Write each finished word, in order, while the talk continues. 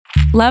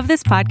Love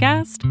this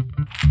podcast?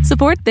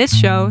 Support this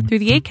show through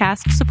the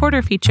Acast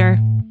supporter feature.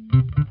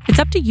 It's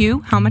up to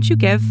you how much you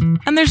give,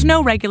 and there's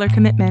no regular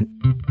commitment.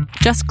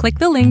 Just click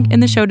the link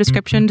in the show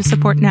description to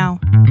support now.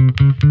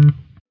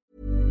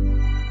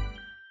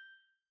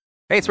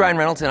 Hey, it's Ryan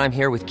Reynolds, and I'm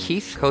here with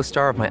Keith,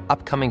 co-star of my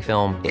upcoming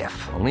film,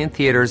 If, only in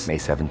theaters May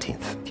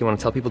 17th. Do you want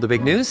to tell people the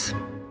big news?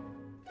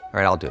 All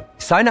right, I'll do it.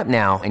 Sign up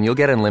now and you'll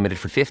get unlimited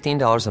for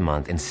 $15 a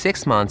month and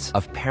 6 months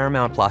of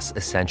Paramount Plus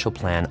Essential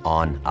Plan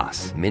on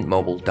us.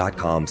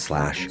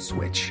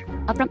 MintMobile.com/switch.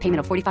 Upfront payment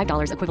of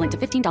 $45 equivalent to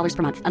 $15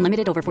 per month.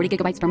 Unlimited over 40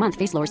 gigabytes per month.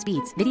 Face lower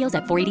speeds. Videos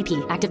at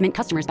 480p. Active Mint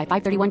customers by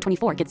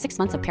 531.24 get 6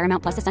 months of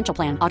Paramount Plus Essential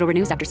Plan. Auto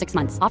renews after 6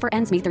 months. Offer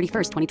ends May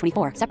 31st,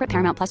 2024. Separate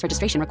Paramount Plus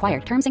registration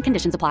required. Terms and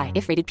conditions apply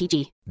if rated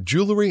PG.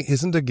 Jewelry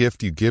isn't a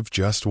gift you give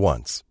just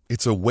once.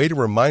 It's a way to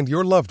remind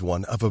your loved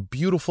one of a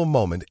beautiful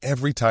moment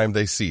every time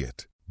they see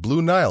it.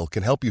 Blue Nile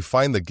can help you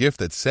find the gift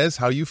that says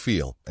how you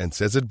feel and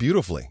says it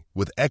beautifully,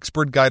 with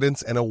expert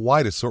guidance and a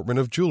wide assortment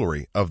of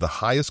jewelry of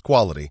the highest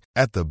quality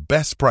at the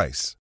best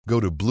price. Go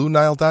to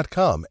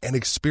BlueNile.com and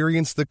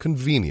experience the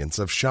convenience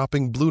of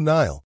shopping Blue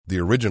Nile, the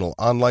original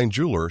online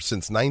jeweler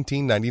since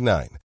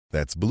 1999.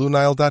 That's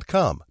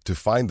BlueNile.com to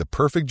find the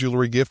perfect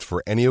jewelry gift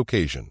for any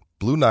occasion.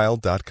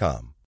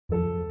 BlueNile.com.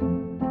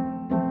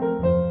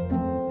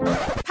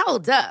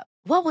 Hold up.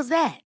 What was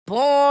that?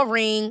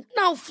 Boring.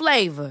 No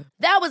flavor.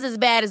 That was as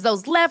bad as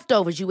those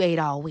leftovers you ate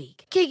all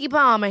week. Keke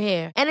Palmer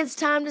here, and it's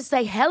time to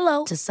say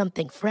hello to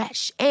something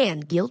fresh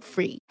and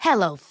guilt-free.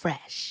 Hello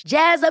Fresh.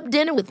 Jazz up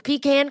dinner with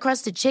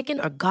pecan-crusted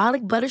chicken or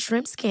garlic butter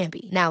shrimp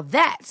scampi. Now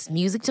that's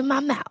music to my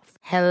mouth.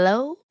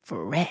 Hello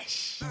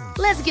Fresh.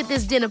 Let's get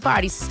this dinner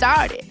party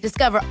started.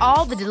 Discover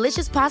all the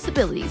delicious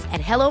possibilities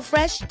at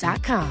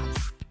HelloFresh.com.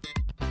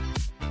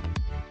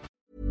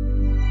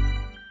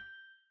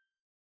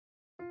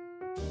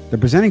 The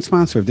presenting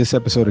sponsor of this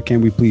episode of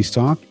Can We Please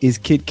Talk is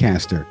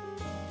KidCaster.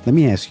 Let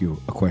me ask you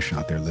a question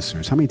out there,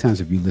 listeners. How many times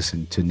have you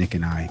listened to Nick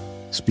and I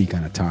speak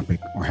on a topic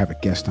or have a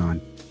guest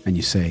on and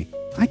you say,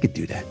 I could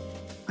do that.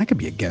 I could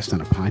be a guest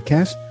on a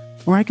podcast,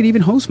 or I could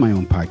even host my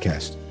own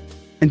podcast.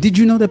 And did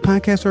you know that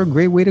podcasts are a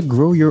great way to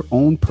grow your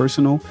own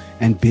personal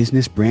and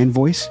business brand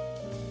voice?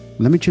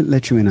 Let me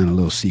let you in on a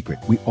little secret.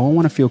 We all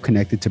want to feel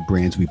connected to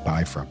brands we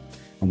buy from.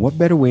 And what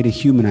better way to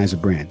humanize a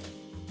brand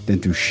than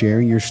through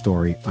sharing your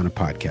story on a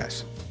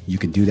podcast? You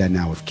can do that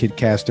now with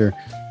KidCaster.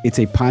 It's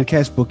a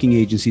podcast booking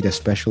agency that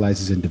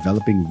specializes in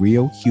developing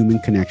real human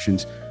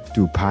connections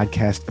through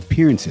podcast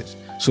appearances.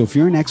 So if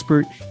you're an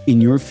expert in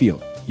your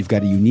field, you've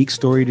got a unique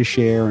story to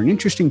share, an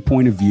interesting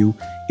point of view,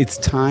 it's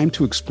time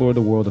to explore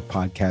the world of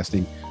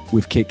podcasting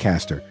with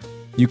KidCaster.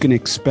 You can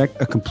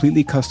expect a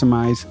completely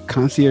customized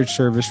concierge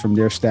service from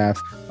their staff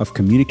of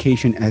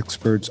communication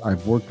experts.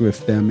 I've worked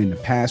with them in the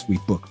past.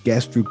 We've booked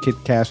guests through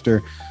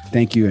KidCaster.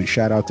 Thank you, and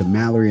shout out to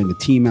Mallory and the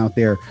team out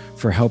there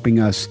for helping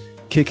us.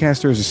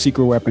 KidCaster is a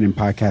secret weapon in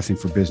podcasting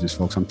for business,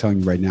 folks. I'm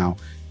telling you right now,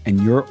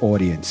 and your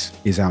audience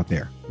is out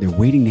there. They're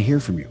waiting to hear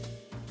from you.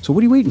 So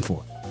what are you waiting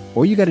for?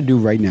 All you got to do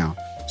right now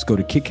is go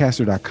to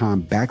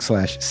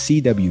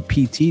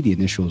kidcaster.com/CWPT, the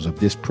initials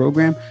of this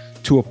program,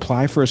 to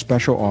apply for a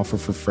special offer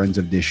for friends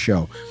of this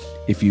show.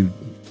 If you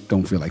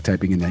don't feel like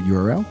typing in that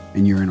URL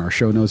and you're in our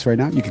show notes right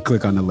now, you can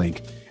click on the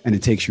link and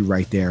it takes you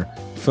right there.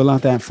 Fill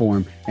out that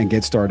form and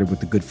get started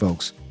with the good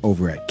folks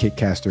over at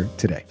KidCaster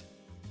today.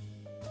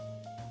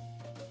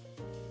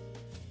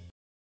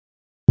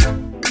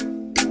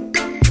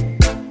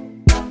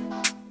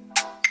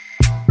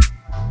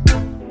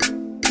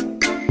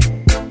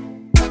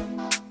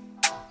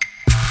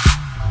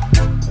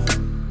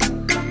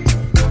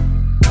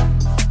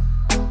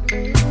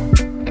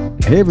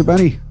 Hey,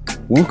 everybody.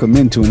 Welcome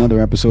into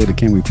another episode of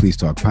Can We Please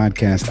Talk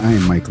podcast. I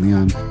am Mike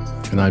Leon.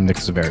 And I'm Nick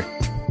Saveri.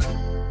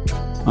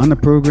 On the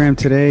program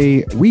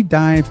today, we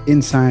dive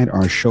inside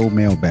our show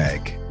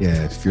mailbag.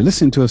 Yeah, if you're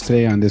listening to us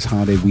today on this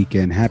holiday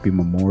weekend, happy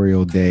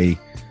Memorial Day.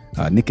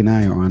 Nick and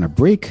I are on a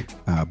break,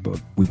 but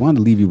we want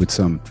to leave you with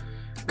some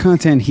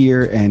content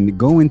here and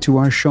go into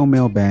our show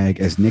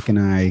mailbag as Nick and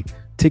I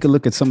take a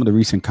look at some of the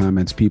recent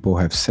comments people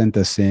have sent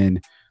us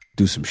in,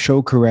 do some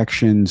show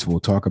corrections. We'll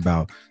talk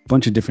about a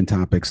bunch of different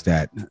topics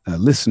that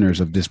listeners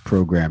of this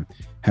program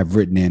have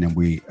written in, and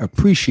we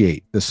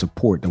appreciate the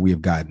support that we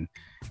have gotten.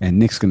 And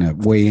Nick's going to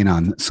weigh in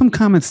on some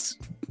comments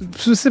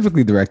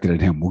specifically directed at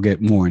him. We'll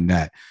get more in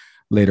that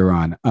later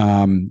on.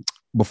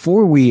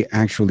 Before we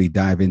actually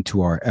dive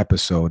into our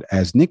episode,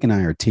 as Nick and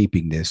I are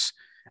taping this,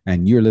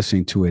 and you're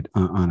listening to it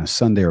on a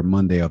Sunday or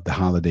Monday of the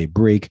holiday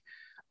break,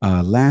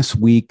 last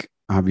week,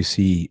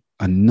 obviously,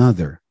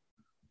 another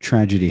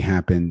tragedy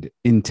happened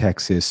in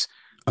Texas,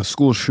 a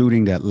school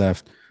shooting that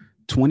left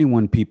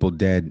 21 people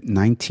dead,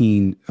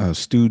 19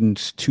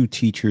 students, 2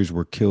 teachers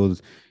were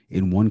killed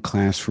in one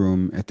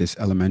classroom at this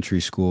elementary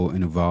school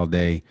in Uvalde.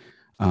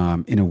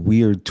 In a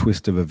weird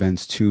twist of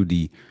events too,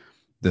 the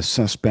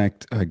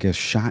suspect, I guess,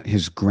 shot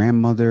his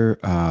grandmother.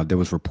 There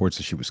was reports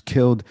that she was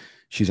killed.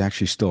 She's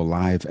actually still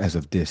alive as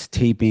of this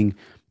taping,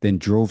 then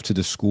drove to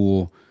the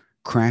school,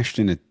 crashed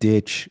in a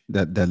ditch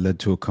that led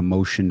to a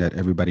commotion that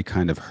everybody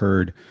kind of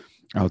heard.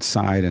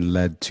 outside and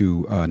led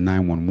to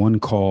 911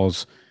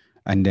 calls.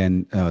 And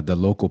then the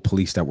local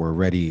police that were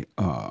already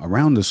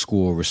around the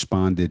school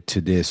responded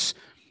to this.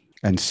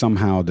 And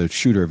somehow the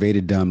shooter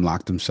evaded them,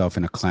 locked himself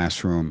in a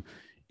classroom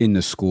in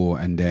the school,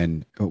 and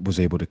then was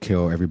able to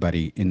kill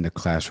everybody in the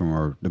classroom,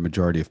 or the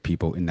majority of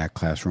people in that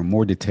classroom.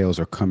 More details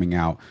are coming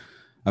out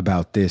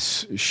about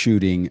this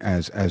shooting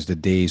as the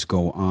days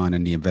go on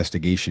and the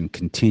investigation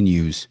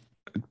continues.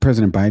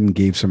 President Biden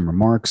gave some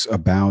remarks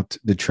about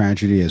the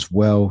tragedy as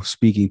well,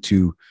 speaking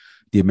to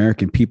the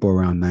American people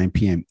around 9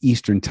 p.m.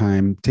 Eastern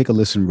time. Take a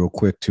listen real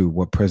quick to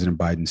what President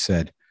Biden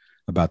said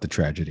about the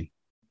tragedy.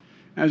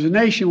 As a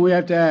nation, we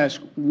have to ask,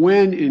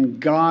 when in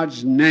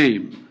God's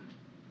name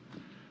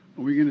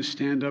are we going to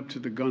stand up to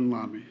the gun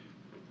lobby?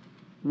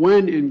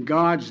 When in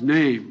God's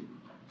name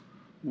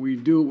we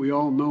do what we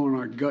all know in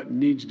our gut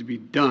needs to be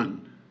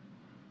done?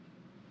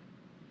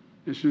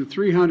 It's been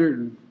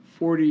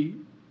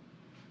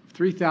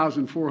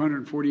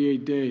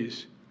 3,448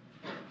 days,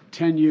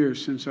 10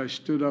 years since I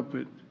stood up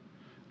at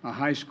a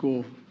high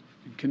school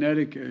in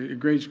Connecticut, a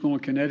grade school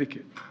in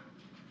Connecticut,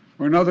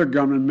 where another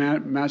gunman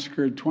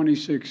massacred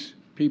 26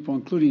 people,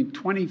 including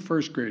 20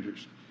 first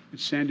graders at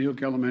Sandy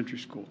Hook Elementary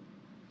School.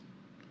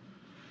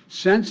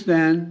 Since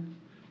then,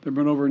 there have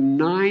been over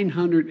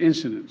 900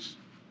 incidents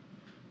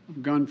of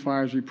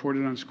gunfires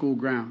reported on school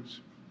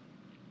grounds.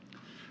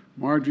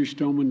 Marjory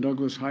Stoneman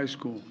Douglas High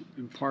School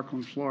in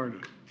Parkland, Florida.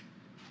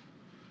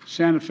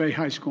 Santa Fe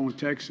High School in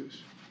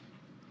Texas.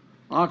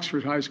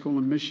 Oxford High School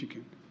in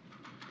Michigan.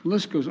 The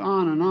list goes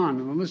on, and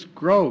the list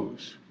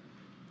grows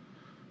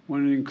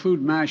when it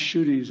includes mass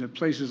shootings at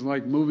places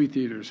like movie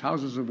theaters,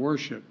 houses of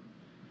worship,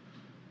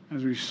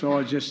 as we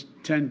saw just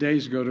 10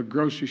 days ago, the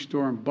grocery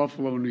store in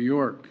Buffalo, New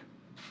York.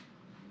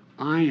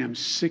 I am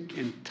sick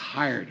and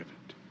tired of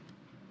it.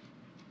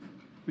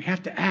 We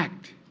have to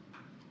act.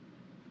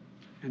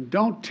 And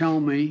don't tell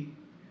me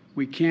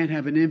we can't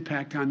have an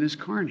impact on this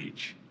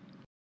carnage.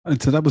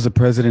 And so that was the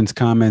president's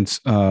comments.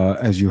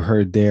 As you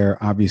heard there,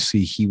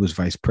 obviously he was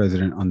vice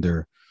president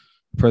under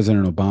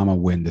President Obama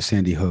when the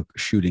Sandy Hook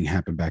shooting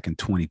happened back in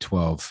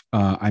 2012.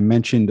 I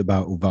mentioned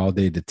about Uvalde,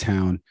 the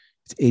town.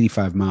 It's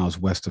 85 miles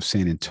west of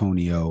San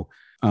Antonio.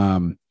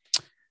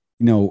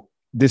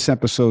 This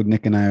episode,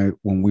 Nick and I,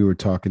 when we were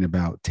talking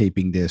about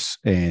taping this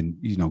and,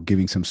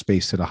 giving some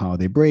space to the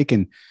holiday break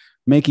and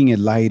making it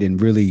light and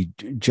really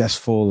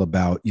jestful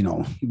about,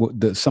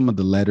 some of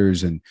the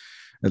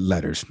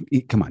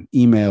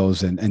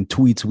emails and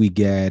tweets we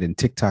get and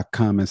TikTok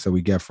comments that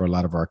we get for a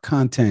lot of our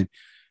content.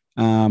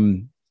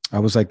 I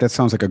was like, that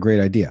sounds like a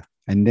great idea.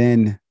 And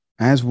then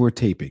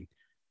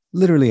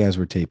literally as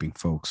we're taping,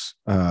 folks,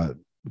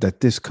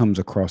 that this comes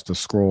across the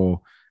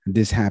scroll, and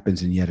this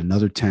happens in yet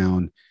another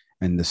town,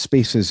 and the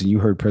spaces, and you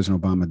heard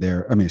President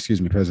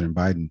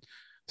Biden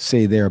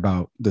say there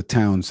about the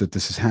towns that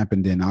this has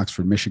happened in.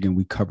 Oxford, Michigan,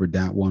 we covered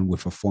that one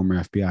with a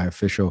former FBI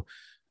official.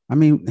 I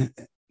mean,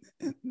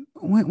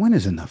 when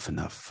is enough,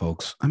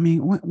 folks? I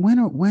mean,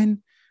 when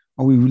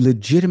are we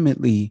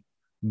legitimately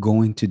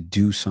going to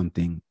do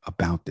something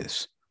about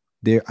this?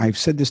 I've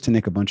said this to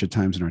Nick a bunch of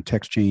times in our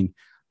text chain.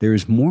 There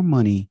is more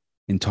money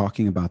in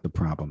talking about the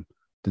problem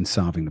than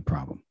solving the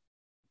problem.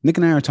 Nick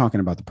and I are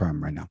talking about the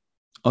problem right now.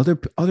 Other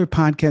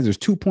podcasts, there's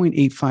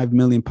 2.85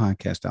 million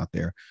podcasts out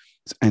there.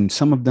 And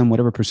some of them,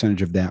 whatever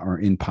percentage of that, are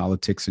in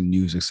politics and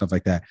news and stuff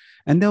like that.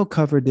 And they'll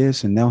cover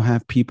this and they'll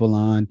have people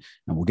on,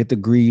 and we'll get the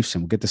griefs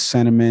and we'll get the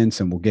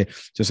sentiments, and we'll get,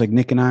 just like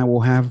Nick and I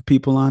will have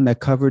people on that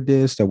cover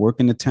this, that work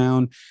in the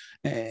town.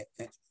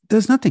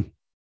 There's nothing.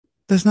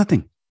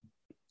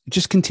 It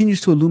just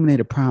continues to illuminate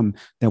a problem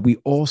that we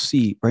all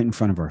see right in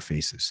front of our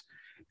faces.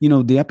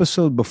 The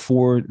episode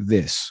before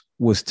this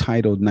was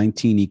titled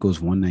 19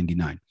 equals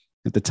 199.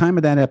 At the time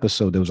of that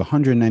episode, there was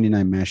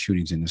 199 mass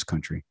shootings in this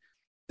country.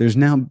 There's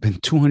now been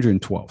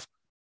 212.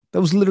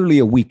 That was literally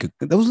a week.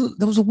 That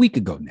was a week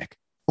ago, Nick.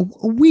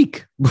 A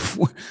week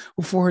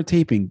before our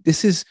taping.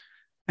 This is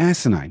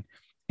asinine.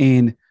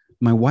 And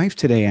my wife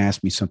today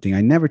asked me something.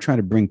 I never try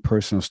to bring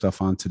personal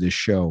stuff onto this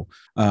show.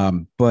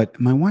 But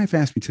my wife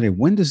asked me today,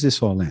 when does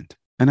this all end?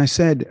 And I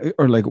said,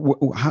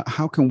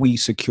 how can we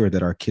secure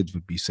that our kids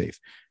would be safe?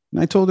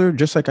 And I told her,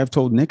 just like I've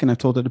told Nick and I've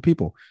told other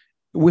people,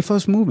 with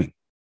us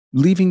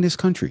leaving this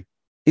country,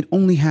 it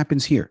only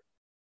happens here.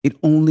 It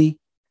only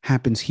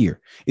happens here.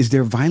 Is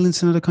there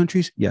violence in other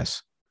countries?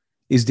 Yes.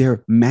 Is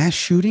there mass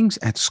shootings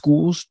at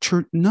schools,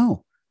 church?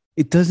 No.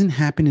 It doesn't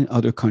happen in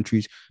other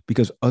countries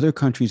because other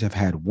countries have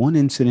had one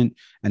incident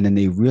and then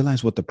they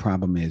realize what the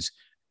problem is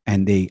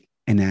and they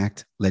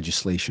enact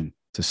legislation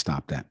to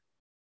stop that.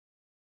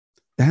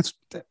 That's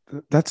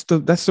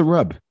the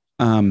rub.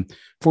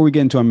 Before we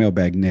get into our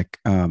mailbag, Nick,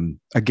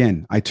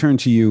 again, I turn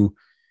to you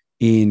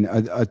in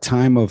a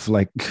time of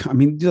look,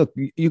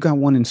 you got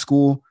one in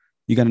school.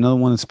 You got another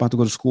one that's about to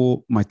go to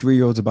school. My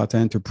 3-year-old's about to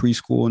enter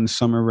preschool in the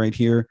summer right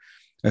here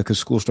because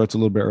school starts a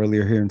little bit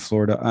earlier here in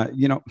Florida.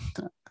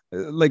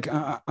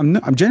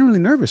 I'm genuinely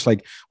nervous.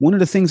 Like, one of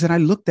the things that I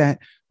looked at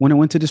when I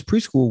went to this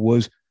preschool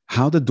was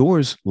how the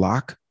doors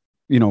lock,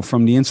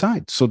 from the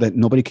inside so that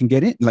nobody can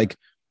get in. Like,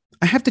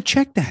 I have to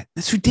check that.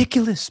 That's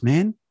ridiculous,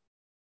 man.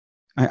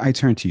 I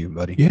turn to you,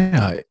 buddy.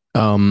 Yeah.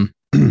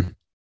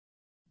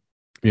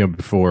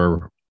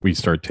 Before we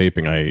start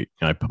taping, I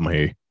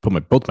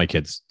put both my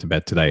kids to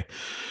bed today,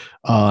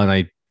 and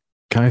I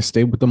kind of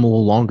stayed with them a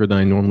little longer than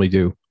I normally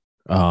do.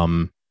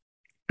 And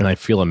I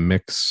feel a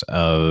mix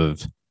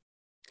of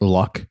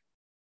luck,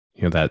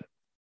 that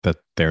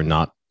they're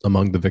not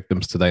among the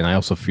victims today, and I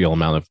also feel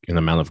an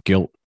amount of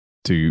guilt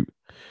to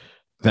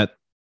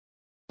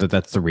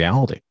that's the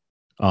reality.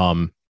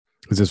 There's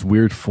this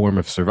weird form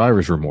of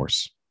survivor's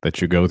remorse that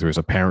you go through as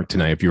a parent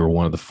tonight if you were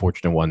one of the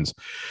fortunate ones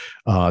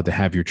to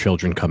have your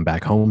children come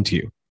back home to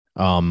you.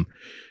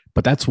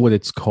 But that's what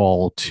it's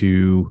called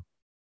to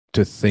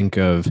think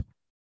of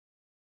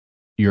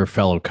your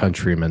fellow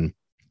countrymen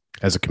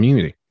as a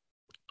community.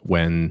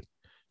 When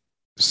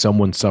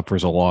someone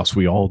suffers a loss,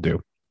 we all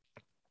do.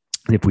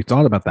 And if we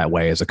thought about that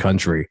way as a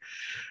country,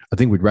 I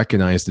think we'd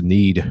recognize the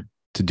need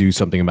to do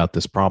something about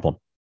this problem.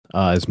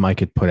 As Mike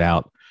had put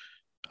out,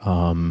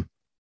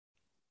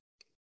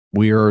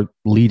 we are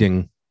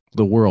leading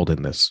the world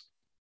in this.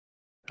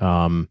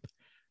 And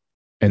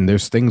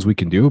there's things we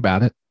can do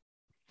about it.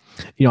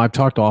 I've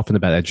talked often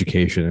about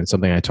education, and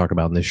something I talk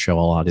about in this show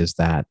a lot is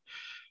that,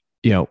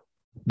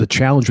 the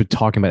challenge with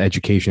talking about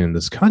education in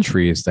this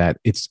country is that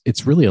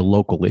it's really a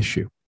local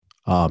issue.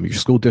 Your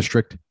school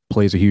district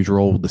plays a huge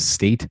role. The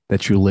state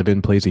that you live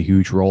in plays a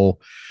huge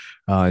role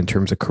in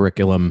terms of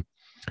curriculum.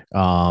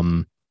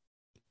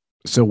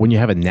 So when you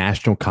have a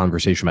national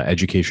conversation about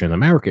education in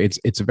America,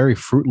 it's a very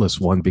fruitless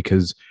one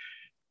because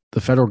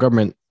the federal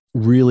government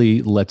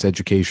really lets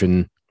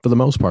education, for the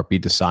most part, be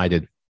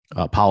decided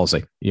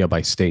policy,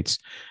 by states.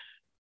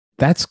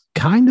 That's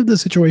kind of the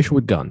situation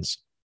with guns.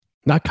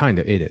 Not kind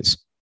of, it is.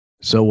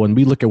 So when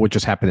we look at what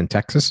just happened in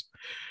Texas,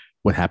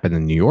 what happened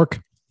in New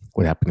York,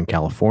 what happened in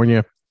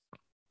California,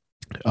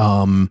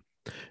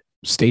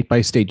 state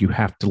by state, you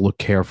have to look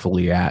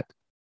carefully at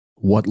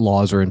what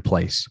laws are in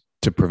place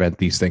to prevent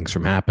these things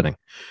from happening.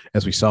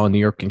 As we saw in New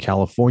York and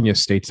California,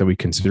 states that we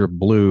consider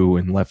blue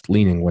and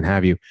left-leaning, what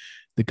have you,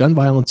 the gun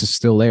violence is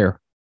still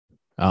there.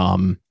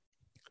 No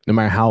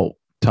matter how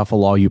tough a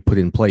law you put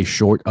in place,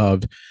 short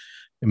of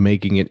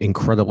making it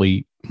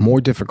incredibly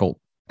more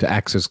difficult to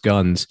access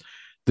guns,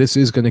 this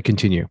is going to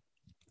continue.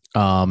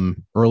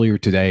 Earlier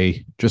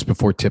today, just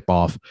before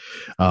tip-off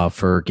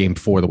for Game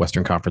 4 of the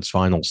Western Conference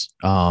Finals,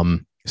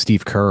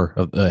 Steve Kerr,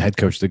 the head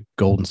coach of the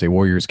Golden State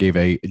Warriors, gave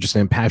just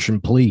an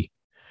impassioned plea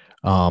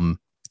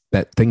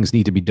that things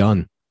need to be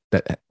done,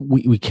 that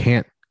we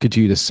can't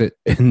continue to sit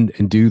and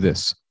do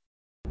this.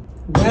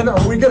 When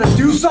are we going to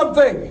do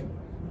something?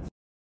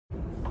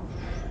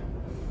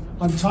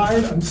 I'm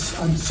tired. I'm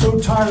so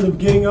tired of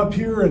getting up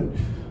here and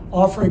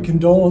offering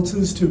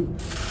condolences to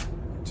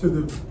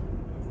the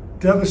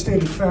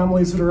devastated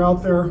families that are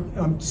out there.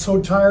 I'm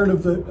so tired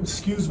of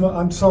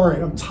I'm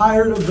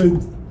tired of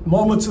the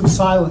moments of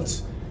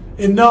silence.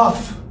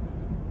 Enough.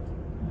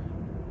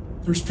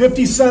 There's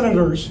 50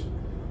 senators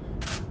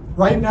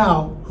right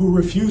now who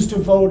refuse to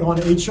vote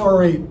on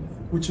H.R. 8,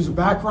 which is a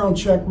background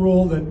check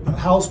rule that the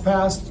House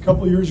passed a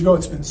couple of years ago.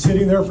 It's been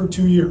sitting there for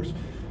 2 years.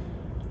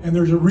 And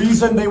there's a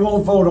reason they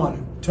won't vote on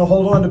it, to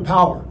hold on to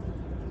power.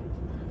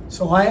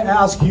 So I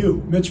ask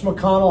you, Mitch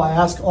McConnell, I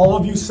ask all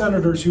of you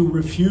senators who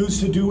refuse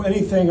to do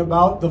anything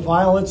about the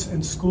violence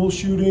and school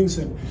shootings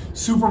and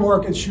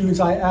supermarket shootings,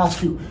 I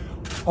ask you,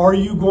 are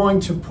you going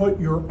to put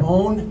your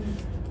own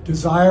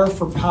desire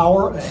for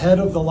power ahead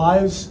of the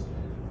lives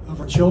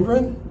of our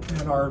children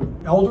and our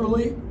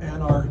elderly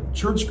and our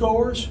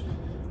churchgoers?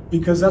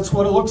 Because that's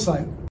what it looks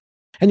like.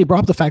 And you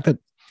brought up the fact that,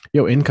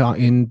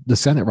 in the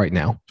Senate right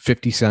now,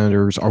 50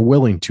 senators are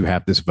willing to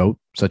have this vote,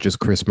 such as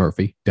Chris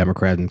Murphy,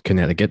 Democrat in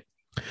Connecticut,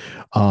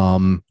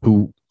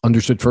 who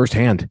understood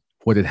firsthand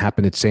what had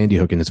happened at Sandy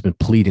Hook and has been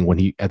pleading when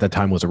he, at that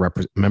time, was a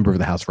member of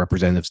the House of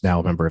Representatives, now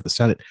a member of the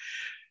Senate.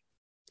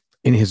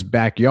 In his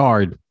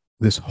backyard,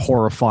 this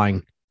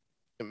horrifying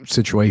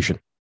situation,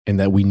 and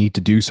that we need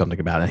to do something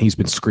about it. And he's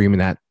been screaming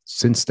that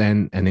since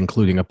then, and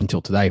including up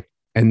until today.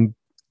 And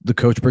the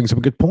coach brings up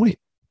a good point.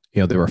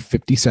 There are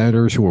 50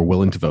 senators who are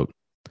willing to vote.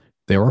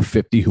 There are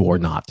 50 who are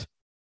not.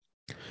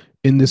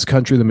 In this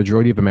country, the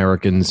majority of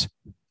Americans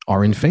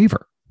are in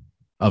favor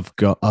of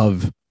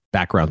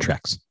background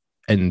checks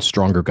and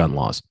stronger gun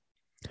laws.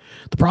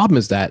 The problem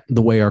is that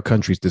the way our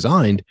country's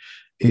designed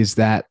is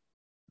that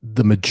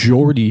the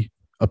majority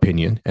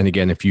opinion, and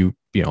again, if you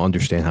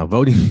understand how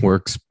voting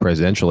works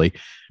presidentially,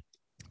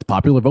 the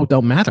popular vote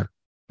don't matter.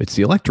 It's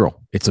the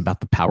electoral. It's about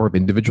the power of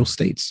individual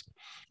states.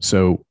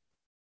 So,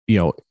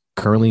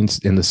 currently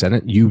in the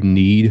Senate, you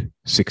need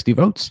 60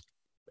 votes,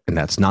 and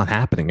that's not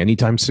happening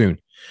anytime soon.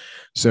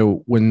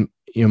 So when,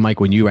 Mike,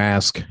 when you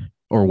ask,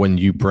 or when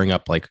you bring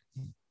up like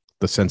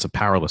the sense of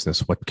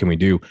powerlessness, what can we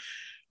do?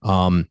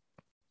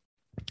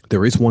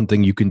 There is one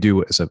thing you can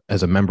do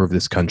as a member of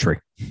this country.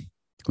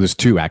 There's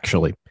two,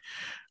 actually.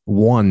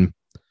 One,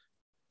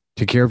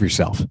 take care of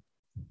yourself.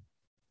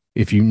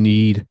 If you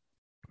need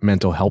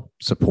mental health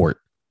support,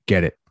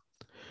 get it.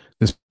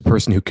 This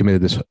person who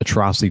committed this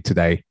atrocity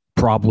today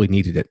probably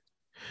needed it.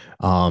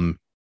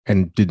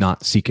 and did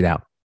not seek it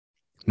out,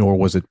 nor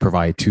was it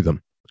provided to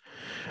them.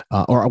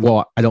 I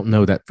don't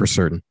know that for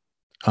certain.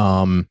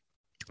 The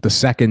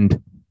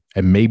second,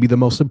 and maybe the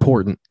most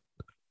important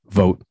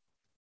vote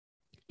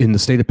in the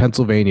state of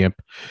Pennsylvania,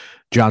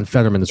 John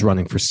Fetterman is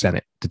running for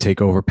Senate to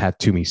take over Pat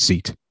Toomey's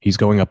seat. He's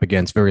going up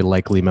against very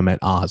likely Mehmet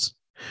Oz,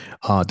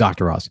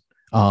 Dr. Oz.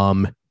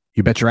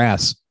 You bet your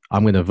ass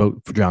I'm going to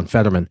vote for John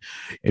Fetterman.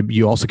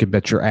 You also can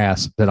bet your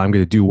ass that I'm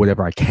going to do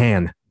whatever I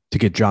can to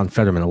get John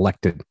Fetterman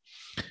elected.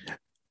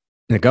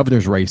 In the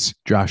governor's race,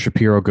 Josh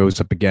Shapiro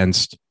goes up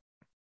against,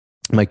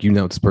 Mike, you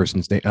know this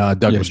person's name, Doug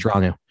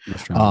Mastrano.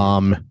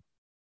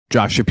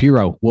 Josh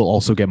Shapiro will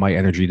also get my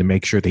energy to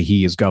make sure that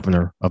he is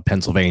governor of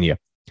Pennsylvania.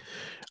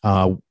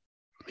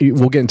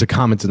 We'll get into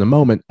comments in a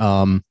moment.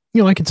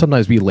 I can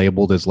sometimes be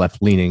labeled as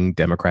left-leaning,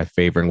 Democrat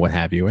favoring, what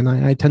have you, and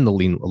I tend to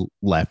lean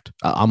left.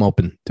 I'm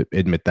open to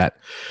admit that.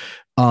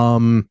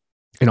 And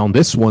on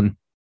this one,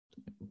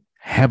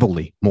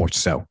 heavily more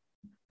so.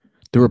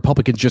 The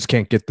Republicans just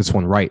can't get this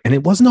one right. And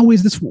it wasn't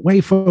always this way,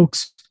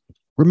 folks.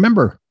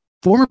 Remember,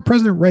 former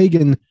President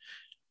Reagan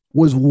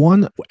was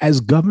one,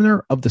 as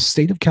governor of the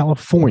state of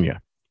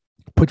California,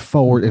 put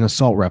forward an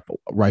assault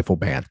rifle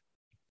ban,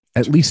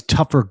 at least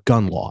tougher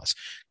gun laws.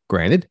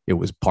 Granted, it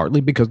was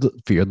partly because of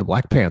the fear of the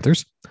Black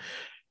Panthers,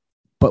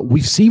 but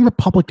we've seen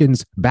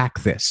Republicans back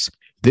this.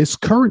 This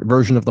current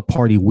version of the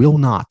party will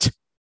not.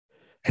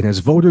 And as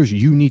voters,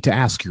 you need to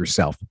ask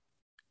yourself,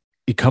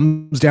 it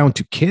comes down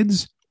to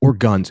kids or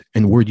guns,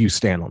 and where do you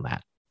stand on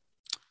that?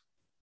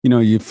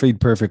 You feed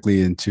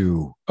perfectly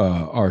into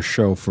our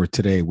show for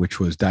today,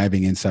 which was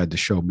diving inside the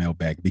show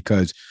mailbag,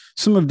 because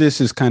some of this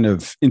is kind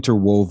of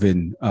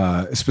interwoven,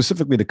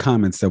 specifically the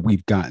comments that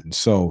we've gotten.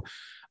 So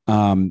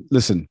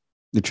listen,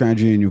 the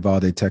tragedy in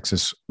Uvalde,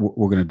 Texas,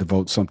 we're going to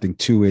devote something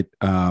to it.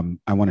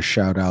 I want to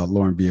shout out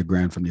Lauren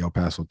Villagran from the El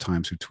Paso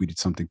Times, who tweeted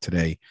something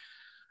today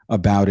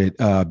about it,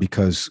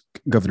 because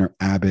Governor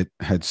Abbott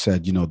had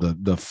said,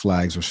 the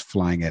flags were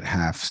flying at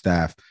half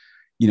staff.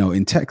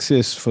 In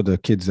Texas, for the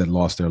kids that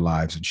lost their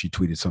lives, and she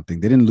tweeted something,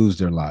 they didn't lose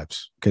their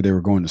lives. Okay. They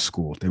were going to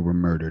school. They were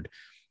murdered.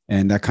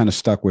 And that kind of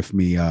stuck with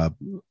me.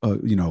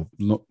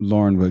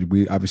 Lauren,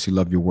 we obviously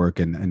love your work.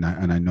 And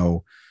I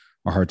know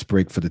our hearts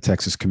break for the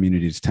Texas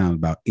community. It's town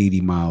about 80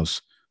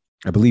 miles,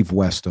 I believe,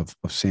 west of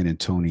San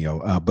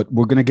Antonio. But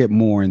we're going to get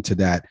more into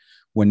that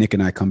when Nick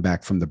and I come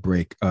back from the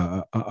break,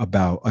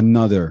 about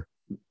another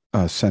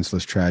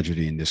senseless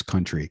tragedy in this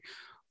country.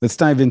 Let's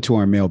dive into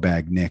our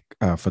mailbag, Nick,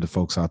 for the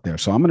folks out there.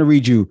 So I'm going to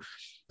read you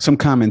some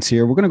comments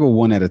here. We're going to go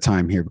one at a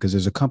time here, because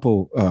there's a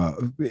couple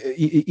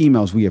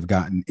emails we have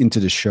gotten into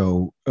the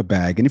show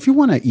bag. And if you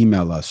want to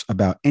email us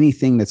about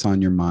anything that's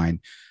on your mind,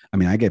 I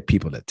mean, I get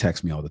people that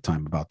text me all the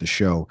time about the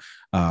show,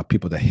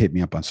 people that hit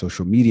me up on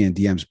social media and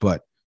DMs.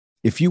 But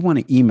if you want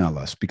to email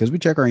us, because we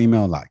check our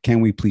email a lot,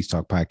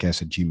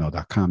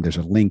 canwepleasetalkpodcast@gmail.com. There's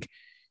a link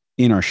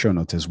in our show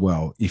notes as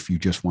well. If you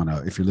just want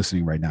to, if you're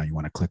listening right now, you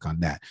want to click on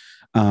that.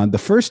 The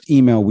first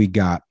email we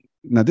got,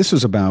 now this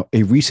was about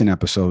a recent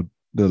episode,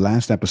 the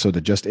last episode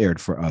that just aired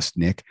for us,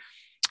 Nick,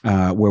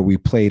 where we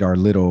played our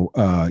little,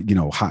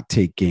 hot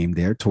take game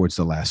there towards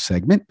the last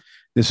segment.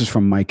 This is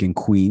from Mike in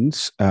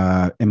Queens.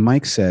 And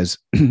Mike says,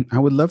 I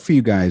would love for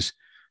you guys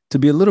to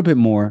be a little bit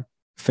more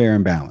fair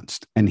and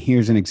balanced. And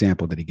here's an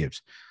example that he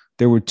gives.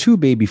 There were 2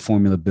 baby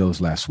formula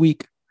bills last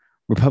week.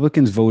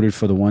 Republicans voted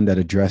for the one that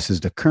addresses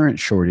the current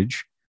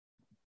shortage,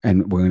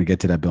 and we're going to get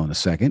to that bill in a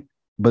second,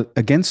 but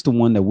against the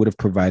one that would have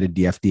provided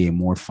the FDA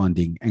more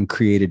funding and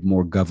created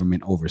more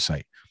government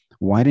oversight.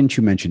 Why didn't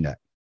you mention that?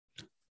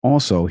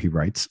 Also, he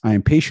writes, I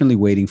am patiently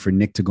waiting for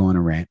Nick to go on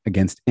a rant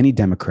against any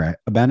Democrat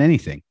about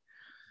anything.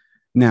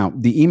 Now,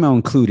 the email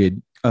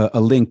included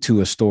a link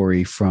to a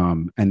story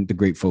from, and the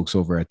great folks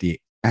over at the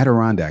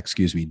Adirondack,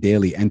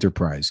 Daily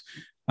Enterprise.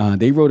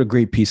 They wrote a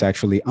great piece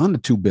actually on the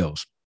 2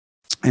 bills.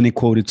 And they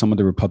quoted some of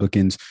the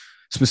Republicans,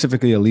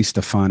 specifically Elise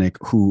Stefanik,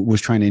 who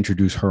was trying to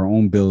introduce her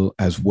own bill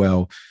as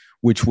well,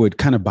 which would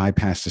kind of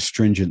bypass the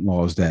stringent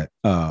laws that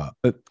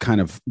kind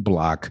of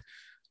block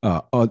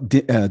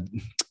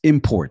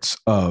imports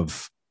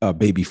of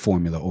baby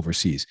formula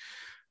overseas.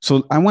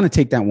 So I want to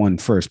take that one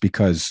first,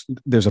 because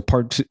there's a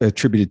part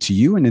attributed to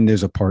you, and then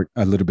there's a part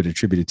a little bit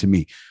attributed to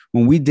me.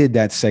 When we did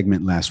that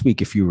segment last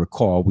week, if you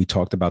recall, we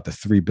talked about the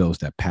 3 bills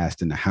that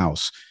passed in the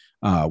House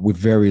with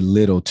very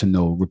little to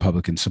no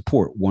Republican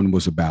support. One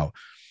was about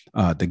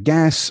the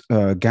gas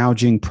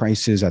gouging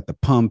prices at the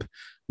pump.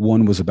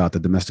 One was about the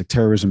domestic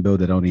terrorism bill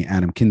that only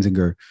Adam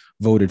Kinzinger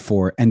voted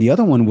for. And the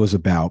other one was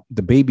about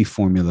the baby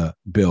formula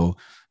bill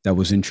that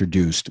was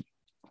introduced,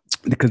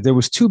 because there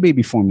was 2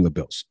 baby formula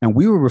bills. And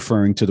we were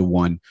referring to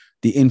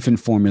the Infant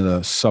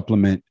Formula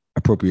Supplement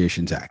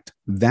Appropriations Act.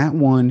 That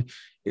one,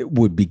 it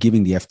would be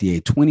giving the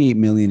FDA $28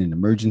 million in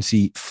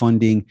emergency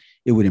funding.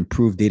 It would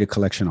improve data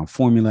collection on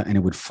formula, and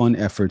it would fund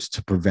efforts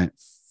to prevent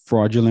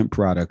fraudulent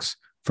products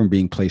from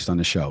being placed on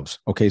the shelves.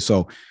 Okay,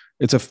 so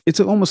it's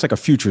almost like a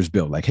futures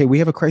bill. Like, hey, we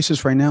have a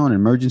crisis right now, an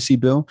emergency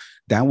bill.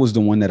 That was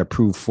the one that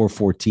approved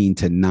 414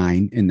 to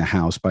 9 in the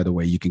House. By the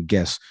way, you can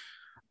guess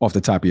off the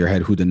top of your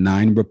head who the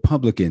 9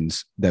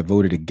 Republicans that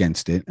voted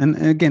against it.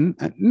 And again,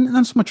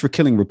 not so much for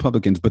killing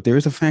Republicans, but there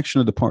is a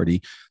faction of the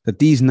party that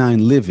these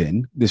 9 live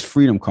in, this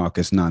Freedom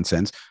Caucus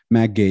nonsense.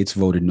 Matt Gaetz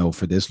voted no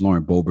for this.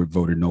 Lauren Boebert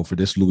voted no for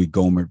this. Louis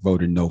Gohmert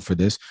voted no for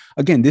this.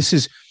 Again, this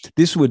is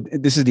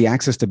the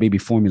Access to Baby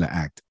Formula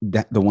Act,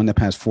 that the one that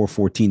passed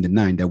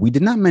 414-9 that we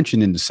did not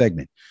mention in the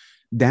segment.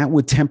 That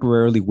would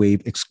temporarily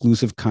waive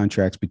exclusive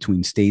contracts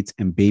between states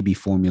and baby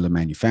formula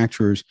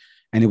manufacturers.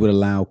 And it would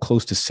allow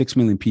close to 6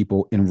 million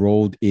people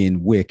enrolled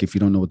in WIC. If you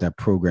don't know what that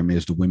program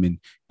is, the Women,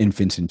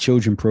 Infants, and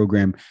Children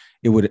program,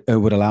 it would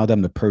allow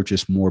them to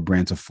purchase more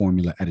brands of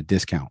formula at a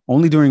discount,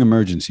 only during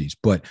emergencies.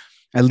 But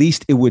at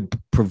least it would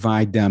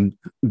provide them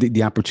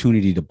the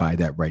opportunity to buy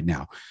that right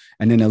now.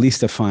 And then Elise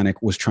Stefanik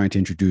was trying to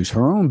introduce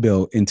her own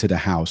bill into the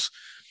House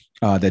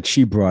that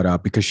she brought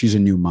up because she's a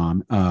new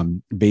mom.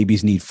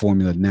 Babies Need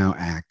Formula Now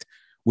Act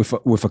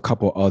with a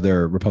couple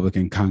other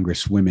Republican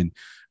Congresswomen.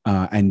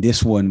 And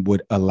this one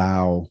would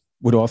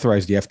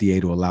authorize the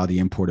FDA to allow the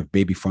import of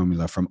baby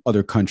formula from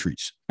other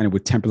countries. And it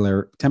would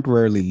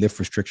temporarily lift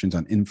restrictions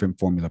on infant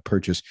formula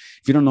purchase.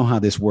 If you don't know how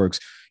this works,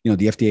 the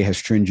FDA has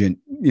stringent,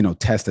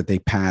 tests that they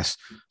pass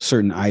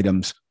certain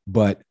items,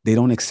 but they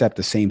don't accept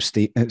the same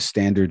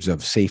standards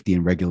of safety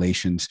and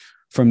regulations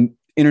from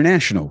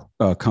international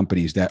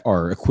companies that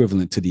are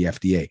equivalent to the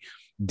FDA.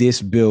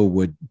 This bill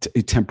would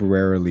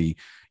temporarily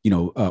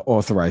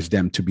authorize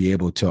them to be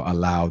able to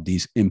allow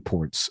these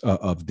imports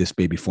of this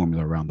baby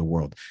formula around the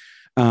world.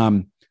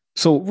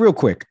 So real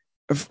quick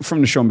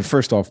from the show,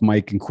 first off,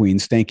 Mike in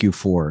Queens, thank you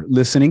for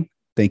listening.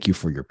 Thank you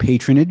for your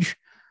patronage.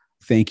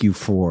 Thank you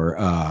for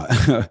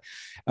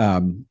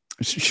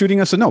shooting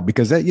us a note,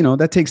 because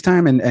that takes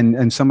time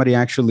and somebody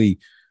actually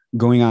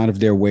going out of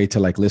their way to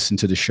listen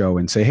to the show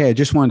and say, hey, I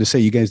just wanted to say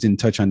you guys didn't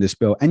touch on this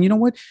bill. And you know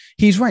what?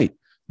 He's right,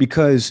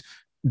 because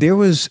there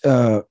was,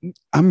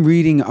 I'm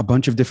reading a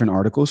bunch of different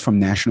articles from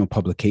national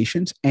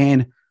publications,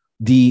 and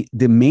the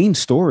main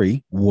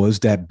story was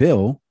that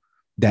bill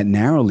that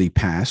narrowly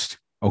passed,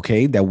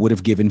 that would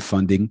have given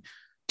funding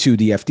to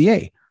the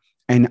FDA.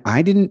 And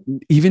I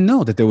didn't even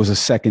know that there was a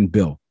second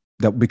bill,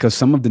 that because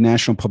some of the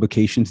national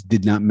publications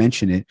did not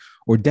mention it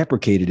or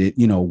deprecated it,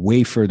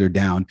 way further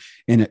down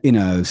in a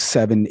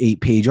 7-8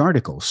 page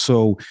article.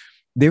 So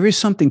there is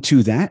something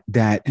to that,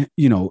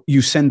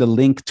 you send a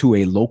link to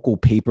a local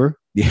paper.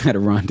 Yeah,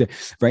 Rhonda,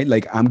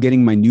 right? I'm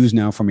getting my news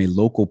now from a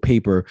local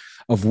paper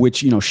of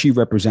which, she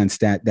represents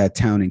that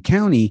town and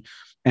county.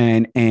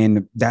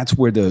 And that's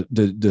where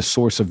the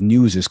source of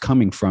news is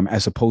coming from,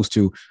 as opposed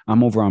to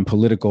I'm over on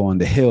Political on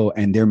the Hill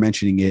and they're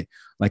mentioning it,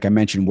 like I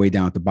mentioned, way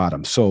down at the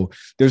bottom. So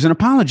there's an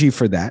apology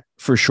for that,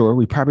 for sure.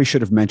 We probably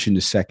should have mentioned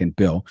the second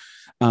bill.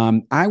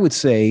 I would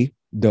say,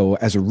 though,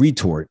 as a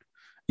retort,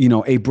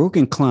 a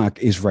broken clock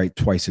is right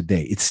twice a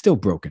day. It's still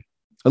broken.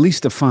 Elise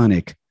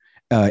Stefanik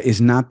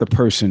is not the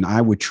person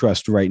I would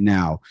trust right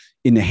now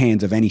in the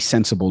hands of any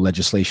sensible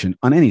legislation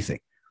on anything.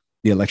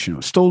 The election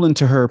was stolen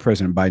to her.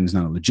 President Biden's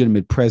not a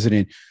legitimate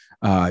president.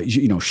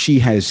 She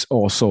has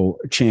also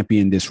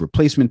championed this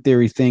replacement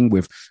theory thing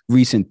with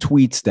recent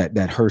tweets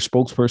that her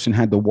spokesperson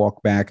had to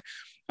walk back.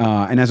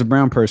 And as a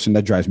brown person,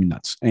 that drives me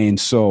nuts. And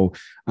so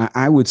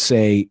I would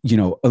say,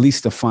 Elise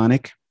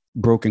Stefanik,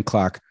 broken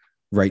clock,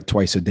 right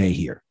twice a day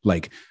here.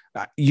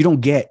 You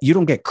don't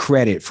get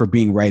credit for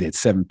being right at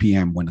 7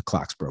 p.m. when the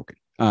clock's broken.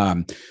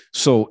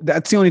 So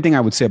that's the only thing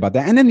I would say about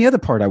that. And then the other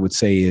part I would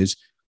say is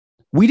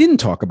we didn't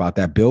talk about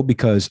that bill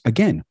because,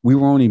 again, we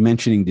were only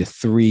mentioning the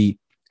 3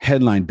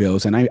 headline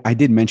bills. And I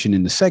did mention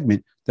in the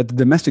segment that the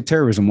domestic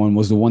terrorism one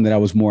was the one that I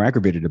was more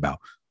aggravated about.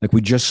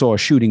 We just saw a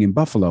shooting in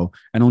Buffalo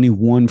and only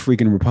one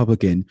freaking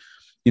Republican,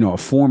 a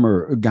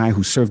former guy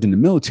who served in the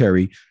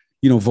military,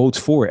 votes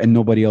for it and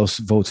nobody else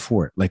votes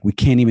for it. We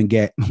can't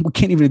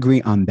even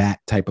agree on that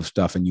type of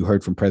stuff. And you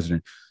heard from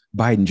President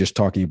Biden just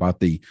talking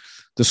about the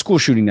school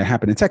shooting that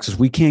happened in Texas.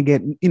 We can't get,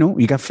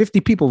 you got 50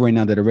 people right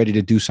now that are ready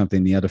to do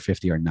something. The other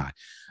 50 are not.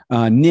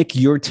 Nick,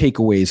 your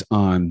takeaways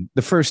on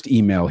the first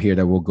email here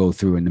that we'll go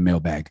through in the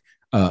mailbag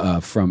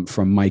from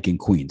Mike in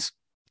Queens.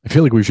 I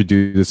feel like we should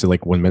do this in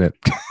 1 minute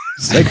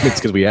segments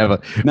because we have a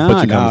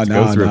no.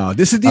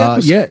 This is the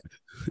episode.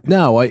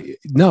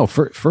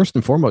 First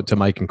and foremost to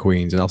Mike in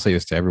Queens, and I'll say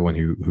this to everyone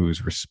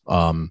who's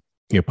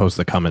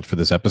posted a comment for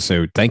this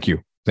episode. Thank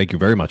you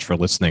very much for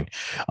listening.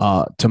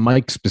 To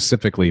Mike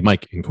specifically,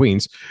 Mike in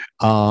Queens,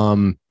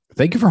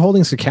 thank you for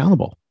holding us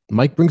accountable.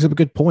 Mike brings up a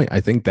good point.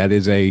 I think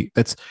there's an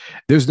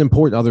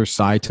important other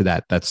side to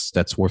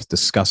that's worth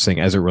discussing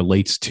as it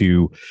relates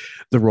to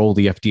the role of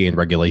the FDA in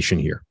regulation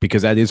here,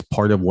 because that is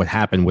part of what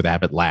happened with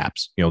Abbott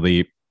Labs.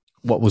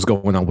 What was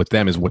going on with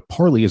them is what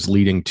partly is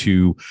leading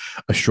to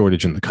a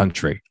shortage in the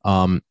country.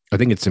 I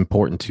think it's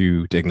important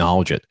to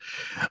acknowledge it.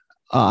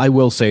 I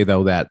will say,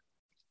 though, that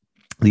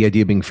the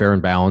idea of being fair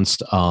and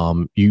balanced,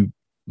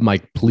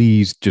 Mike,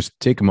 please just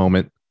take a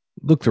moment,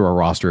 look through our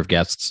roster of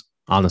guests.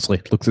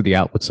 Honestly, look through the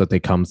outlets that they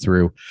come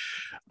through,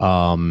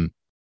 and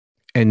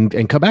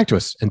come back to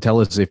us and tell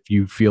us if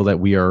you feel that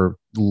we are,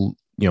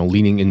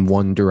 leaning in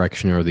one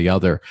direction or the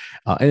other.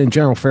 And in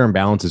general, fair and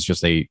balance is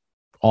just a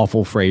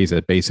awful phrase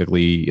that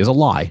basically is a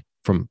lie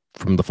from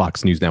the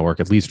Fox News network,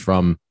 at least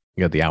from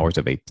the hours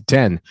of 8 to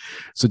 10.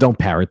 So don't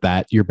parrot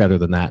that. You're better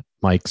than that,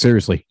 Mike.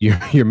 Seriously,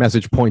 your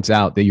message points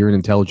out that you're an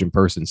intelligent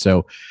person.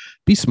 So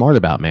be smart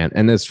about it, man.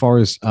 And as far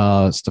as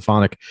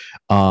Stefanik,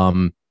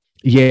 I'm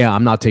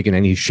not taking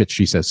any shit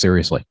she says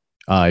seriously.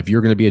 If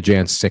you're going to be a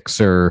Jan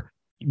 6er,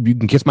 you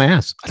can kiss my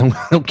ass. I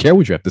don't care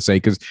what you have to say,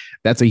 because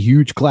that's a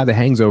huge cloud that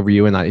hangs over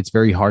you. And it's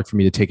very hard for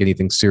me to take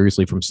anything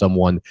seriously from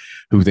someone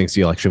who thinks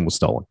the election was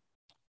stolen.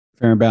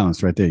 Fair and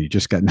balanced right there. You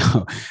just got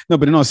no,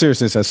 but in all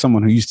seriousness, as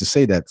someone who used to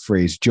say that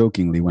phrase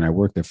jokingly when I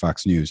worked at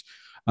Fox News,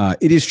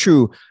 it is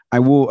true. I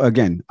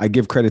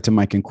give credit to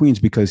Mike in Queens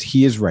because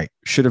he is right.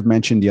 Should have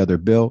mentioned the other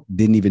bill.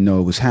 Didn't even know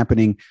it was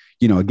happening.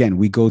 Again,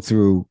 we go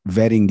through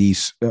vetting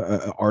these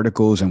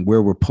articles and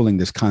where we're pulling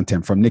this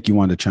content from. Nick, you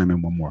wanted to chime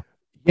in one more.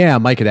 Yeah,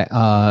 Mike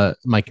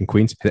in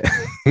Queens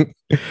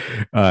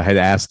had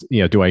asked,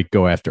 do I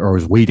go after, or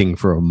was waiting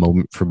for a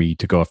moment for me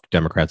to go after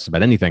Democrats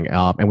about anything.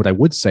 And what I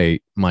would say,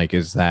 Mike,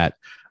 is that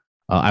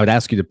I would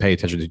ask you to pay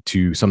attention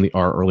to some of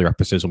our earlier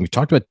episodes when we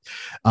talked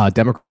about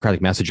democratic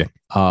messaging,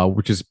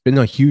 which has been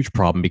a huge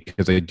problem,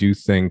 because I do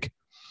think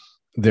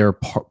there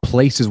are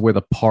places where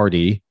the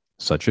party,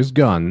 such as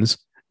guns,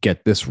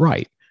 get this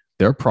right.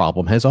 Their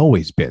problem has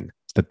always been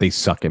that they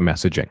suck at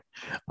messaging.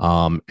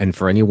 And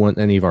for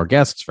any of our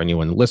guests, for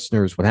anyone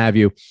listeners, what have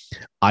you,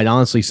 I'd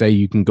honestly say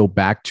you can go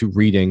back to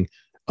reading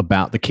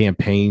about the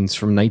campaigns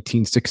from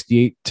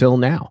 1968 till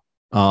now.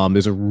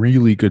 There's a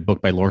really good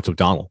book by Lawrence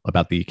O'Donnell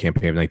about the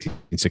campaign of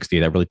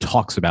 1968 that really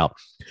talks about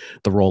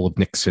the role of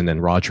Nixon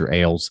and Roger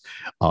Ailes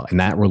and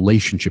that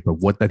relationship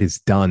of what that has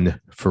done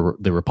for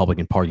the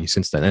Republican Party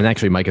since then. And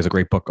actually, Mike has a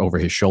great book over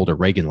his shoulder,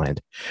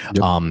 Reaganland,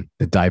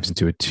 that dives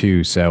into it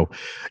too. So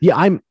yeah,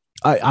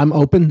 I'm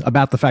open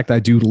about the fact that I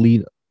do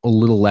lean a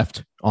little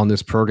left on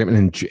this program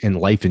and in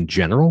life in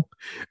general.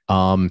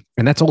 And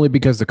that's only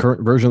because the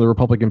current version of the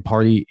Republican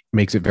Party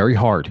makes it very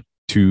hard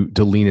to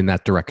lean in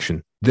that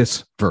direction.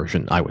 This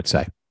version, I would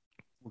say.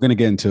 We're going to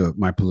get into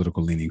my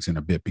political leanings in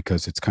a bit,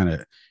 because it's kind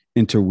of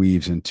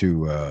interweaves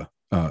into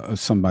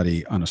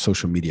somebody on a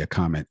social media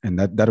comment. And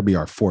that'll be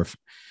our fourth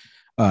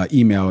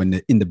email in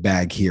the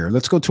bag here.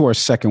 Let's go to our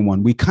second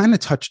one. We kind of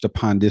touched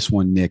upon this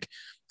one, Nick,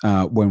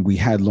 when we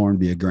had Lauren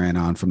Villagran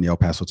on from the El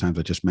Paso Times.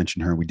 I just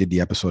mentioned her, and we did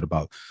the episode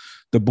about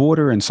the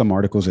border and some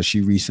articles that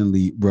she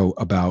recently wrote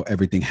about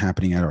everything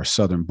happening at our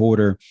southern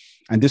border.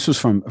 And this was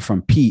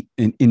from Pete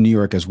in New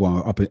York as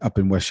well, up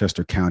in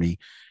Westchester County.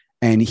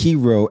 And he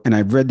wrote, and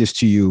I've read this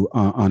to you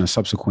on a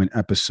subsequent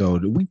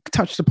episode. We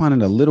touched upon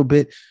it a little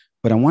bit,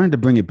 but I wanted to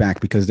bring it back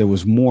because there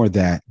was more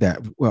that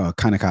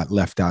kind of got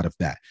left out of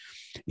that.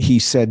 He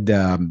said,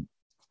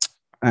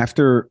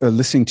 after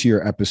listening to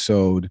your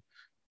episode,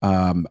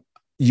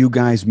 you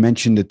guys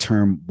mentioned the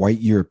term white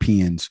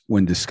Europeans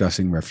when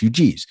discussing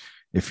refugees.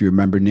 If you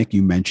remember, Nick,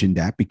 you mentioned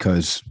that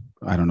because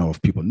I don't know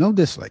if people know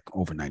this, like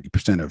over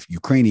 90% of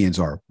Ukrainians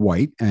are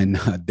white, and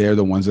they're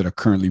the ones that are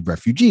currently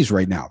refugees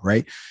right now,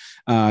 right?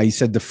 He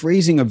said the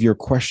phrasing of your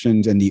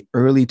questions and the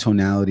early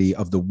tonality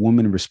of the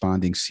woman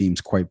responding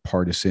seems quite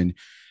partisan.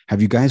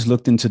 Have you guys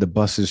looked into the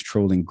buses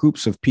trolling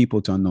groups of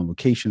people to unknown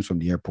locations from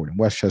the airport in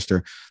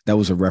Westchester? That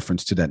was a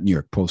reference to that New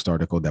York Post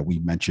article that we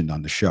mentioned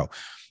on the show.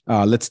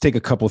 Let's take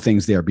a couple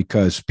things there,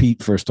 because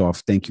Pete, first off,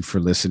 thank you for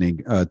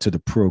listening to the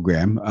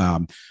program.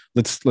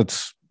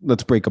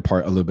 Let's break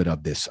apart a little bit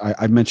of this.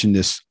 I mentioned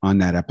this on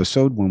that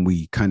episode when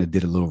we kind of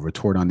did a little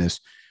retort on this.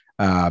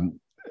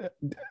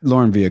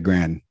 Lauren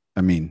Villagran,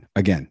 I mean,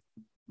 again,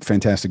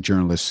 fantastic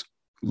journalist,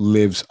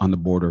 lives on the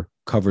border,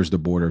 covers the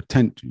border.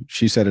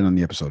 She said it on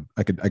the episode.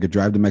 I could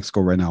drive to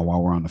Mexico right now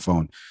while we're on the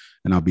phone,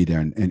 and I'll be there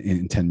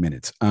in 10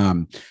 minutes.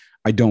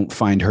 I don't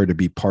find her to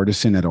be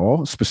partisan at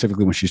all,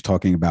 specifically when she's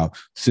talking about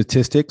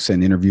statistics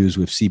and interviews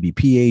with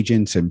CBP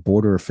agents and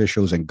border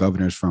officials and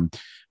governors from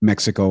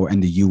Mexico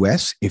and the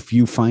U.S. If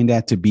you find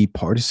that to be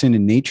partisan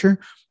in nature,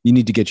 you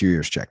need to get your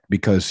ears checked,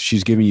 because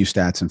she's giving you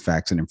stats and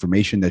facts and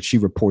information that she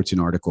reports in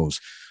articles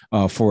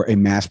for a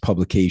mass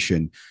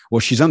publication.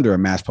 Well, she's under a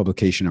mass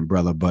publication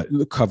umbrella, but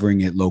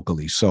covering it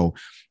locally. So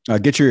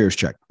get your ears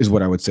checked is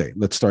what I would say.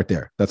 Let's start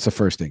there. That's the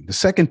first thing. The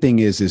second thing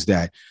is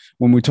that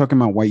when we're talking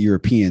about white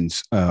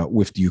Europeans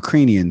with the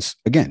Ukrainians,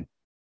 again,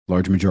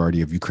 large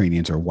majority of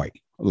Ukrainians are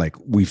white. Like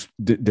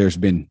there's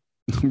been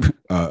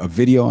a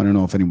video. I don't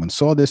know if anyone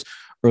saw this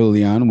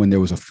early on when there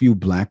was a few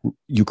black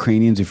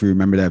Ukrainians, if you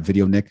remember that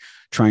video, Nick,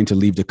 trying to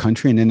leave the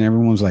country. And then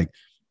everyone was like,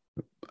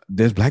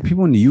 there's black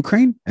people in the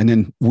Ukraine. And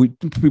then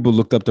people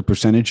looked up the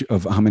percentage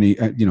of how many,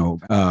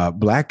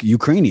 black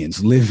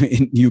Ukrainians live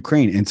in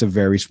Ukraine. And it's a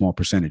very small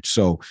percentage.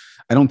 So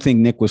I don't think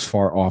Nick was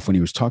far off when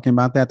he was talking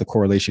about that. The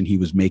correlation he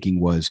was making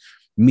was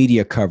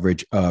media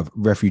coverage of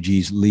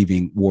refugees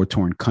leaving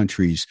war-torn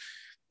countries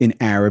in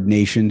Arab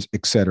nations,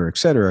 et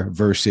cetera,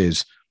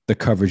 versus the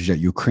coverage that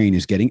Ukraine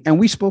is getting. And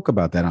we spoke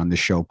about that on the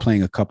show,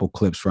 playing a couple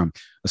clips from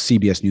a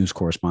CBS News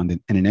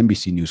correspondent and an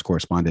NBC News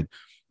correspondent,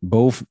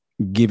 both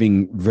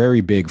giving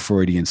very big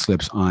Freudian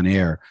slips on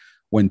air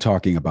when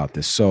talking about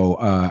this. So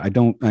I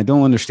don't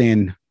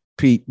understand,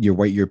 Pete, your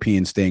white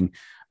Europeans thing.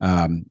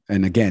 And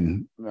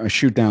again,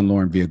 shoot down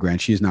Lauren Villagrán.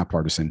 She is not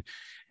partisan.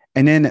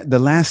 And then the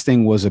last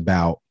thing was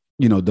about,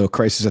 the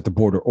crisis at the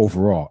border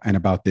overall, and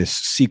about this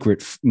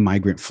secret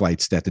migrant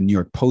flights that the New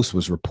York Post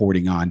was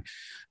reporting on,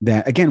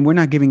 that, again, we're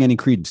not giving any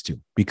credence to,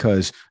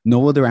 because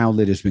no other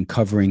outlet has been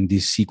covering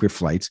these secret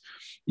flights.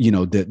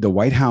 The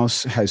White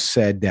House has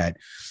said that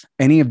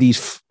any of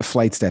these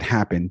flights that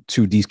happen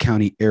to these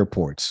county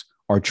airports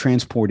are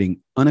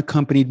transporting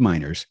unaccompanied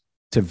minors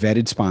to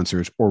vetted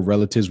sponsors or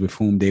relatives with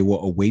whom they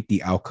will await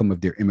the outcome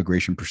of their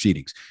immigration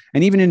proceedings.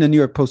 And even in the New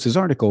York Post's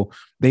article,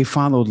 they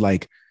followed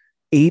like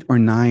 8 or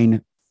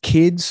 9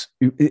 kids.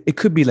 It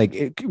could be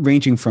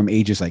ranging from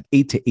ages like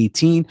 8 to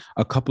 18,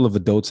 a couple of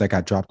adults that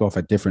got dropped off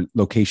at different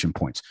location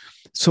points.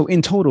 So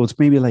in total, it's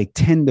maybe like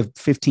 10 to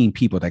 15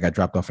 people that got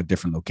dropped off at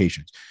different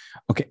locations.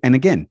 Okay. And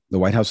again, the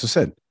White House has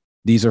said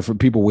these are for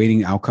people waiting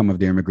the outcome of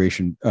their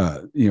immigration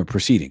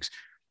proceedings.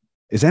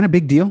 Is that a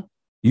big deal?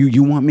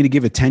 You want me to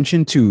give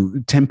attention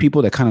to 10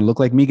 people that kind of look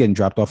like me getting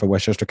dropped off at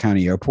Westchester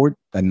County Airport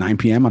at 9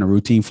 p.m. on a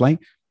routine flight?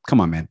 Come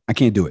on, man. I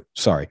can't do it.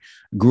 Sorry.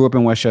 Grew up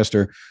in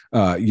Westchester,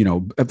 have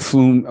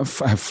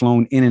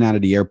flown in and out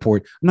of the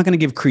airport. I'm not going to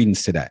give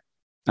credence to that.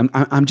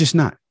 I'm just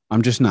not.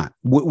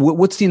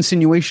 What's the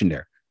insinuation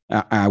there?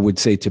 I would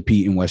say to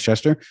Pete in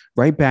Westchester,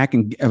 right back,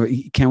 and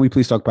can we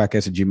please talk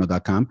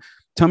podcast@gmail.com?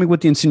 Tell me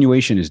what the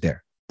insinuation is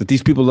there, that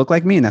these people look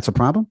like me and that's a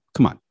problem.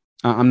 Come on.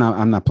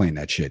 I'm not playing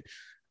that shit.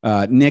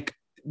 Nick,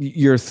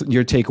 your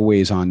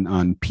takeaways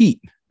on Pete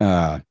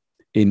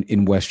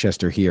in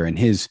Westchester here, and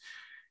his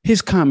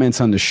comments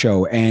on the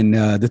show, and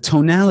the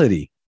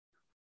tonality.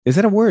 Is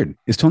that a word?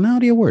 Is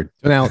tonality a word?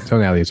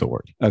 Tonality is a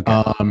word.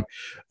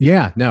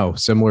 Okay.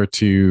 Similar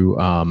to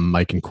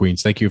Mike in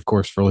Queens. Thank you, of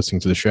course, for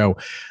listening to the show.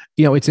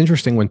 It's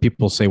interesting when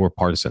people say we're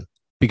partisan,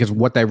 because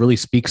what that really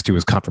speaks to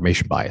is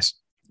confirmation bias,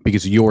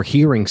 because you're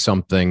hearing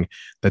something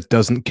that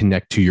doesn't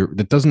connect to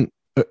it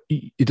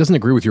doesn't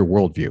agree with your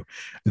worldview.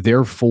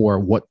 Therefore,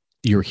 what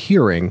you're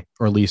hearing,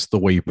 or at least the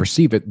way you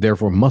perceive it,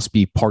 therefore must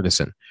be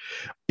partisan.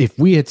 If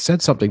we had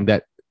said something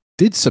that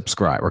did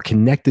subscribe or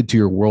connected to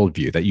your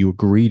worldview that you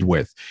agreed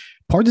with,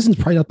 partisan is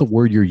probably not the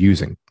word you're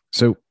using.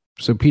 So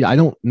Pete, I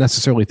don't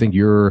necessarily think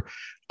you're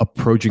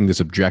approaching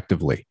this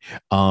objectively.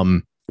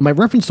 My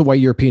reference to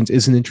white Europeans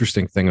is an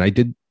interesting thing.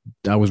 And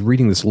I was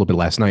reading this a little bit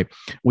last night.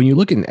 When you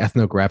look at an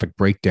ethnographic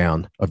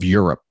breakdown of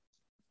Europe,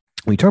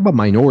 when you talk about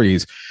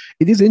minorities,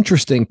 it is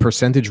interesting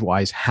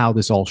percentage-wise how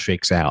this all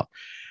shakes out.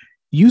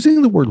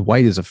 Using the word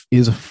white is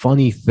a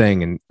funny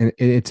thing, and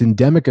it's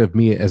endemic of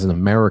me as an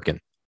American,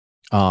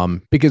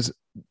 because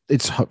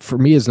for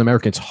me as an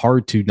American, it's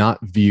hard to not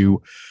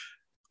view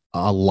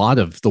a lot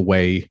of the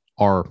way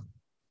our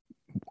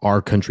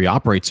country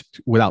operates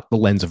without the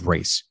lens of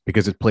race,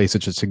 because it plays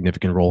such a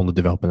significant role in the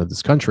development of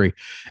this country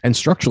and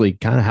structurally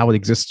kind of how it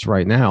exists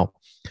right now.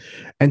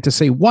 And to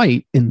say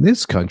white in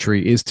this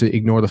country is to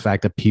ignore the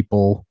fact that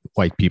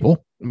white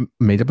people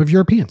made up of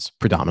Europeans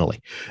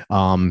predominantly.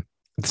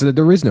 So that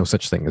there is no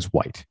such thing as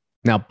white.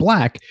 Now,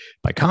 black,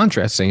 by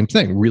contrast, same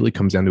thing, really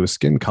comes down to a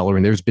skin color.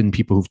 And there's been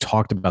people who've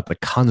talked about the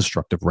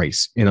construct of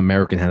race in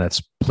America and how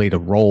that's played a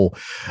role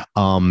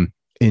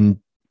in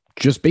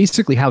just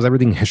basically how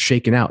everything has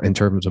shaken out in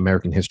terms of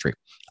American history.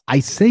 I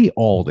say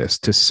all this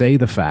to say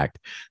the fact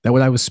that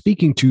what I was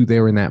speaking to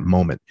there in that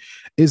moment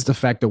is the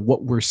fact that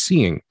what we're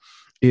seeing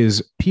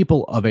is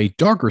people of a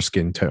darker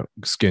skin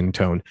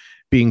tone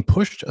being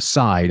pushed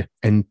aside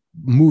and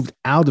moved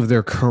out of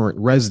their current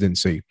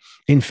residency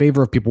in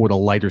favor of people with a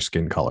lighter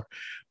skin color.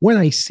 When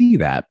I see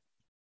that,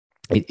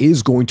 it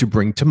is going to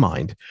bring to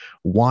mind,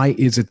 why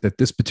is it that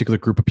this particular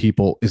group of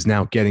people is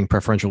now getting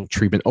preferential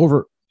treatment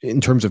over in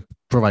terms of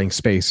providing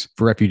space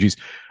for refugees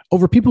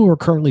over people who are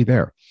currently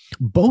there?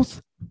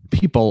 Both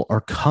people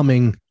are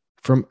coming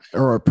from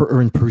or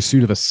are in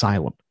pursuit of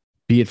asylum,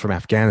 be it from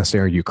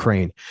Afghanistan or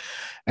Ukraine.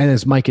 And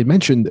as Mike had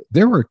mentioned,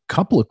 there were a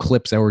couple of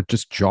clips that were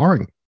just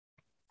jarring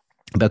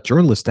about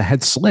journalists that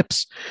had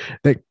slips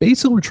that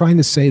basically were trying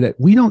to say that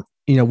we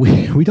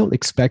don't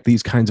expect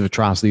these kinds of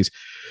atrocities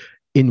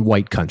in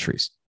white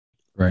countries.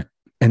 Right.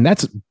 And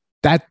that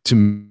to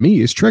me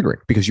is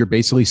triggering, because you're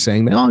basically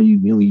saying that,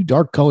 you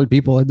dark colored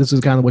people, this is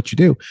kind of what you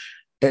do.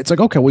 It's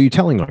like, okay, well, you're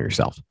telling on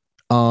yourself.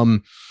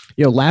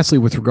 Lastly,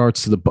 with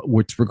regards to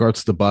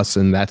the bus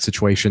and that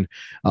situation,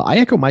 I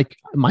echo Mike.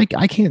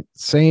 I can't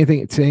say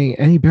anything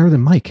any better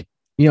than Mike.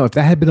 If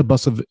that had been a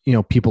bus of,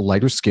 people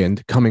lighter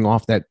skinned coming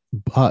off that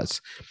bus,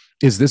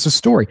 is this a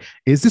story?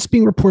 Is this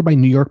being reported by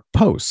New York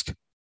Post?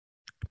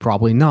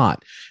 Probably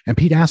not. And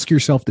Pete, ask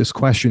yourself this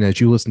question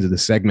as you listen to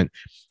this segment.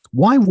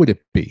 Why would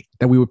it be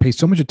that we would pay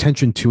so much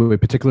attention to a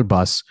particular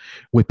bus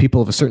with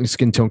people of a certain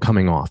skin tone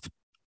coming off?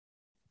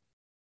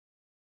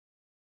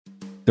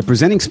 The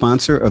presenting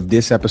sponsor of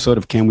this episode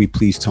of Can We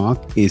Please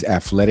Talk is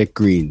Athletic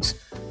Greens.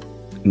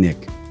 Nick,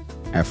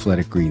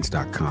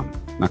 athleticgreens.com.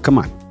 Now, come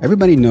on.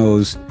 Everybody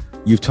knows,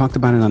 you've talked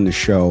about it on the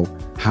show,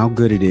 how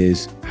good it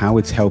is, how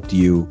it's helped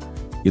you.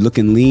 You're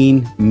looking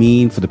lean,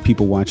 mean for the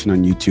people watching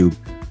on YouTube.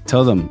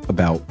 Tell them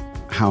about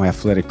how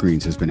Athletic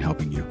Greens has been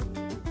helping you.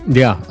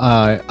 Yeah,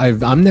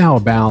 I'm now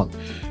about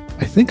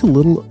I think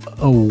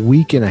a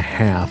week and a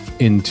half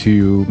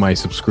into my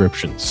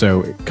subscription.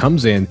 So it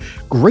comes in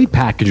great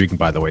packaging,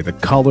 by the way, the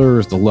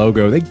colors, the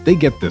logo, they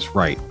get this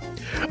right.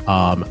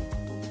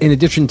 In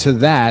addition to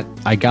that,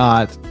 I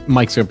got,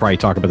 Mike's going to probably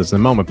talk about this in a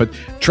moment, but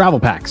travel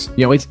packs.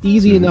 It's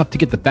easy enough to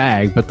get the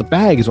bag, but the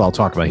bag is what I'll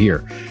talk about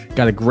here.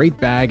 Got a great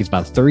bag. It's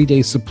about 30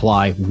 days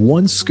supply,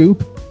 1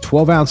 scoop,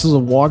 12 ounces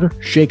of water,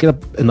 shake it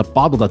up in the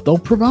bottle that they'll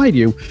provide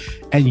you,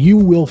 and you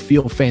will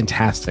feel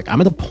fantastic.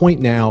 I'm at a point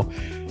now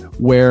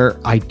where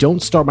I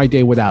don't start my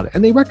day without it.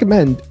 And they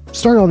recommend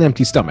start on an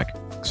empty stomach.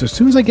 So as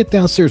soon as I get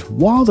downstairs,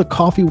 while the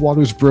coffee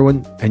water's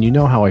brewing, and you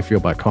know how I feel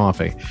about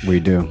coffee. We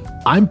do.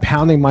 I'm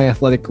pounding my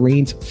Athletic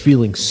Greens,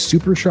 feeling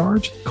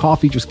supercharged.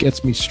 Coffee just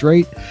gets me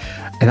straight.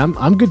 And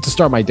I'm good to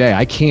start my day.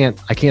 I can't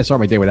start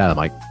my day without it,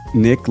 Mike.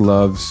 Nick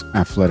loves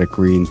Athletic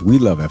Greens. We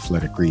love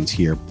Athletic Greens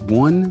here.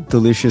 1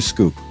 delicious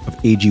scoop of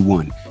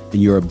AG1,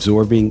 and you're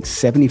absorbing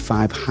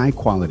 75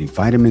 high-quality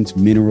vitamins,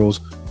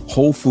 minerals,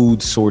 whole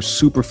food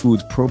source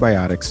superfoods,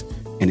 probiotics,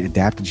 and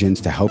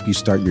adaptogens to help you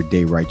start your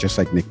day right, just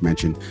like Nick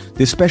mentioned.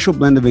 This special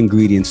blend of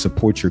ingredients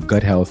supports your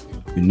gut health,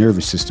 your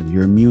nervous system,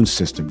 your immune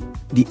system,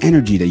 the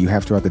energy that you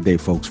have throughout the day,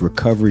 folks,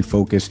 recovery,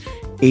 focus,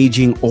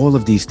 aging, all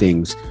of these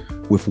things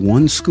with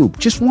 1 scoop,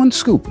 just 1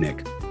 scoop,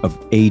 Nick, of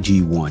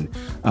AG1.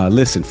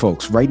 Listen,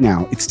 folks, right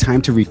now, it's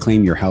time to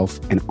reclaim your health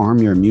and arm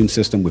your immune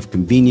system with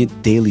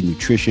convenient daily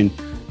nutrition.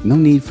 No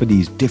need for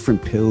these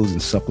different pills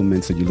and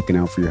supplements that you're looking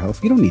out for your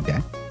health. You don't need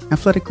that.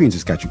 Athletic Greens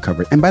has got you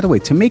covered. And by the way,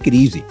 to make it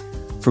easy,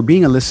 for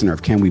being a listener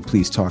of Can We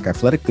Please Talk,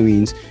 Athletic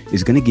Greens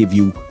is going to give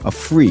you a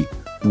free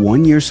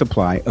 1-year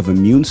supply of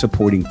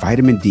immune-supporting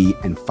vitamin D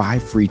and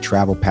 5 free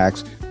travel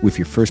packs with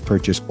your first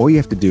purchase. All you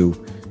have to do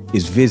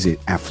is visit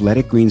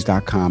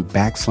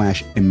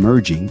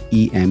athleticgreens.com/emerging,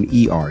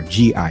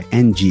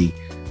 EMERGING.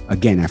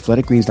 Again,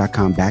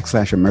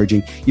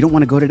 athleticgreens.com/emerging. You don't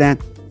want to go to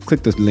that?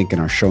 Click the link in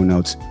our show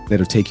notes.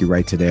 That'll take you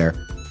right to there.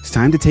 It's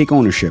time to take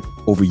ownership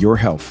over your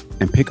health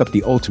and pick up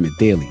the ultimate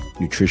daily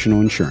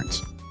nutritional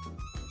insurance.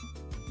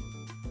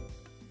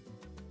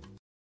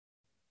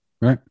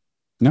 Right?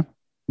 No?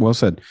 Well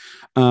said.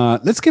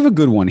 Let's give a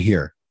good one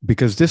here,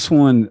 because this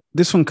one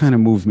kind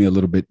of moved me a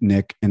little bit,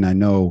 Nick. And I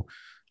know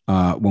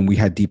when we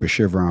had Deepa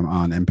Shivaram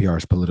on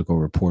NPR's Political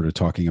Reporter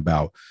talking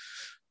about,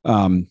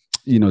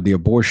 the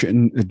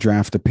abortion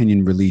draft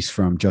opinion release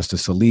from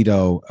Justice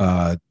Alito,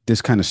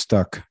 this kind of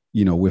stuck,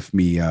 with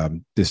me.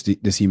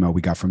 This email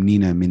we got from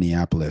Nina in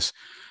Minneapolis.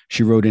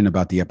 She wrote in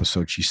about the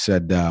episode. She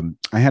said,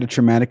 I had a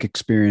traumatic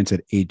experience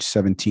at age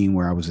 17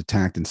 where I was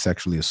attacked and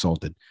sexually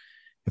assaulted.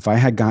 If I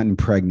had gotten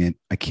pregnant,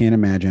 I can't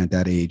imagine at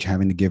that age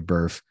having to give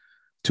birth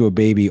to a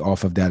baby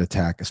off of that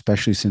attack,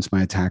 especially since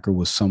my attacker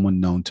was someone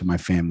known to my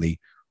family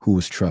who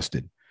was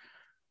trusted.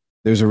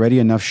 There's already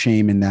enough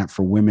shame in that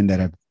for women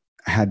that have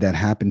had that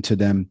happen to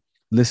them.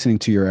 Listening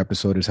to your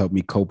episode has helped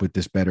me cope with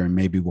this better, and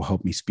maybe will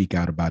help me speak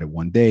out about it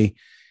one day,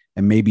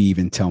 and maybe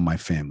even tell my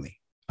family.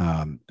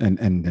 And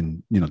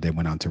then, they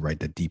went on to write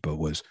that Deepa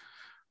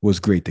was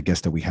great. The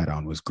guest that we had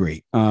on was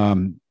great.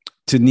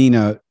 To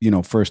Nina,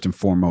 first and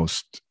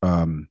foremost,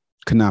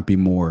 could not be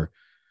more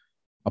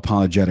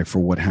apologetic for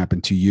what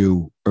happened to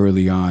you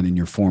early on in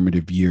your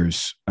formative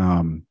years.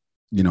 We've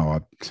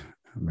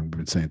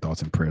been saying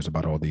thoughts and prayers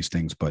about all these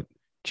things, but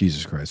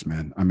Jesus Christ,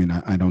 man. I mean,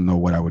 I don't know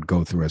what I would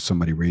go through as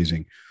somebody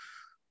raising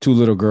 2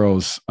 little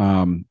girls,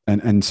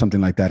 and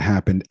something like that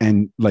happened.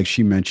 And like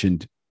she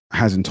mentioned,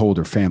 hasn't told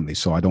her family.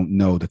 So I don't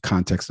know the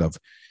context of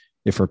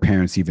if her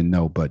parents even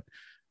know, but,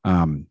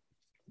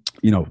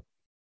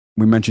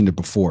 we mentioned it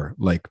before,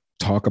 like,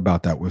 talk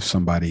about that with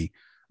somebody.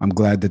 I'm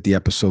glad that the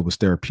episode was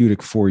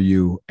therapeutic for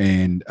you.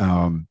 And,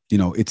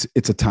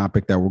 it's a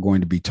topic that we're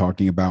going to be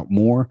talking about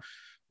more.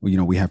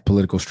 We have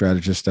political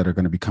strategists that are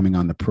going to be coming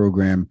on the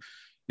program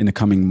in the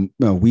coming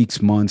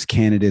weeks, months,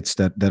 candidates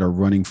that are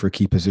running for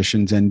key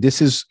positions. And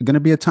this is going to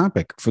be a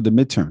topic for the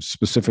midterms,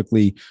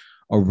 specifically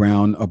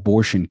around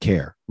abortion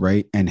care,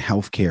 right? And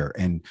healthcare,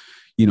 and,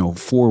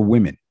 for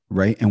women,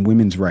 right? And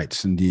women's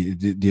rights, and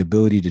the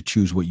ability to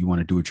choose what you want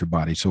to do with your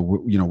body. So,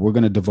 we're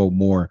going to devote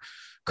more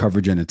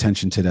coverage and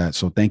attention to that.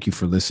 So thank you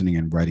for listening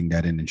and writing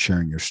that in and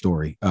sharing your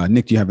story.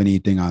 Nick, do you have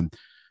anything on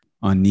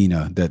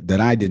Nina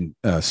that I didn't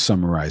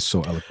summarize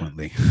so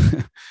eloquently?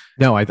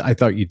 No, I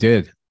thought you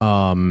did.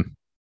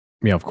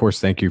 Of course,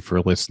 thank you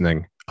for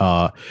listening.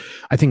 I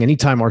think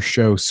anytime our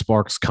show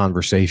sparks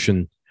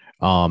conversation,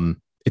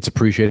 it's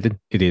appreciated.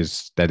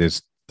 That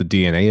is the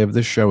DNA of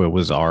this show. It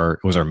was our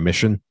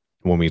mission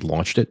when we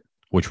launched it,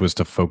 which was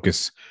to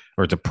focus,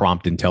 or to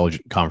prompt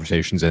intelligent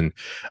conversations and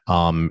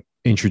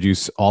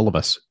introduce all of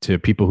us to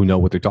people who know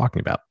what they're talking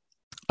about.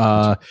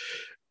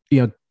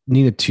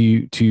 Nina,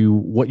 to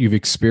what you've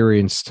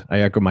experienced,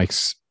 I echo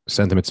Mike's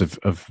sentiments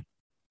of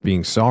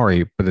being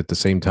sorry, but at the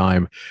same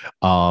time,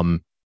 I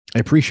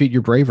appreciate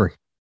your bravery,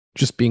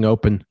 just being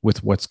open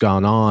with what's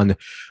gone on,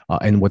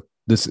 and what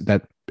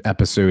that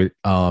episode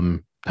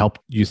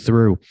helped you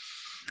through.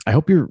 I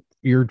hope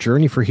your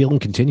journey for healing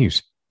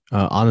continues.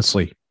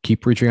 Honestly,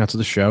 keep reaching out to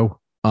the show.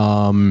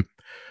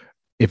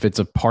 if it's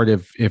a part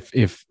of,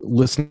 if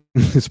listening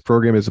to this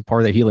program is a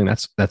part of that healing,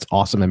 that's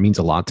awesome. That means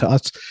a lot to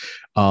us.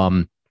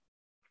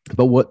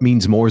 But what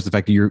means more is the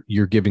fact that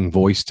you're giving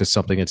voice to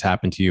something that's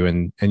happened to you,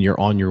 and you're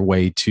on your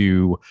way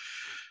to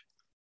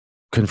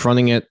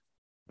confronting it,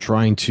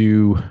 trying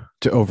to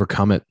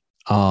overcome it.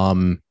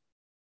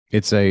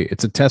 It's a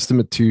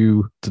testament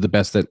to the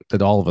best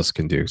that all of us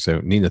can do.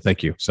 So Nina,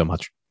 thank you so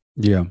much.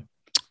 Yeah,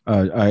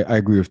 I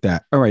agree with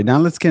that. All right, now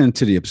let's get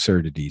into the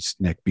absurdities,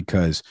 Nick,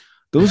 because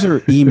those are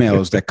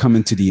emails that come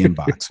into the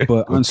inbox.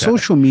 But on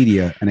social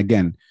media, and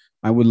again,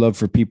 I would love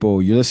for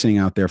people, you're listening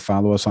out there,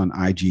 follow us on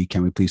IG,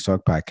 Can We Please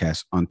Talk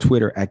Podcast, on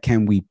Twitter at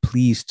Can We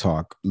Please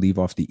Talk, leave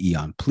off the E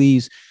on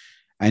please,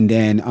 and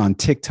then on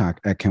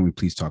TikTok at Can We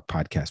Please Talk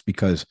Podcast,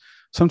 because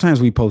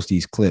sometimes we post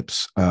these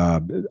clips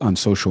on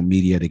social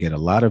media to get a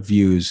lot of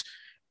views,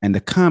 and the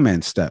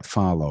comments that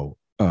follow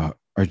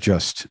are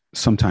just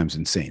sometimes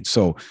insane.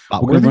 So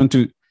we're going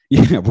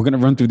to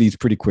run through these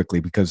pretty quickly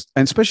because,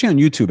 and especially on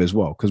YouTube as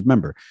well, because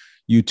remember,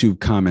 YouTube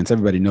comments,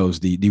 everybody knows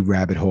the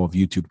rabbit hole of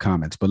YouTube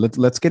comments, but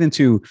let's get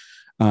into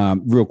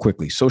real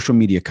quickly, social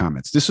media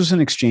comments. This was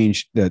an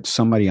exchange that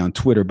somebody on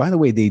Twitter, by the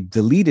way, they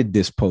deleted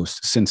this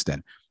post since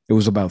then. It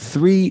was about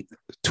 3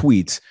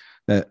 tweets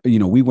that,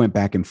 we went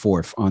back and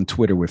forth on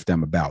Twitter with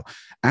them about.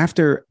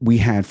 After we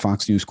had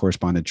Fox News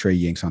correspondent Trey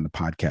Yingst on the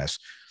podcast,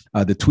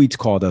 the tweets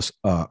called us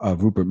a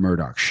Rupert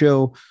Murdoch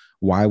shill.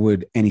 Why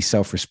would any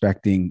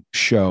self-respecting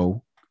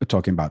show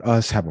talking about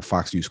us have a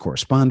Fox News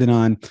correspondent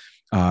on?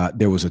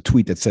 There was a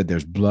tweet that said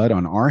there's blood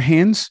on our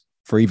hands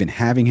for even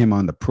having him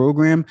on the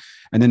program.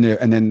 And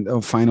then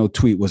the final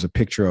tweet was a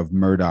picture of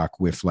Murdoch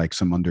with like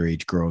some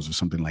underage girls or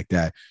something like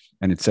that.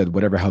 And it said,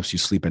 whatever helps you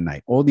sleep at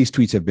night. All these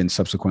tweets have been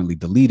subsequently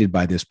deleted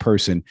by this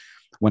person.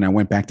 When I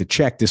went back to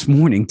check this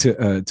morning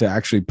to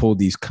actually pull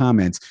these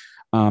comments,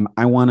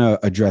 I want to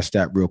address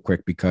that real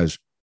quick because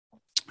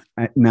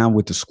now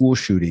with the school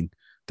shooting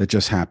that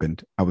just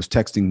happened, I was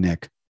texting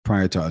Nick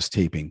prior to us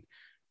taping.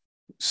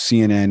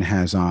 CNN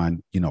has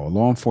on, a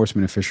law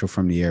enforcement official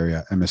from the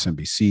area.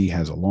 MSNBC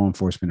has a law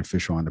enforcement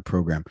official on the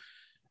program.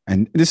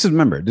 And this is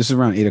around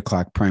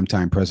 8:00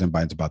 primetime. President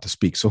Biden's about to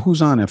speak. So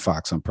who's on at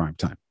Fox on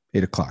primetime?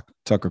 8:00,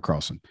 Tucker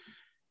Carlson.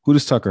 Who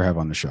does Tucker have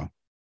on the show?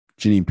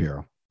 Jeanine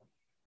Pirro.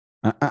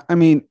 I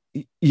mean,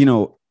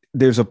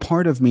 there's a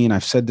part of me, and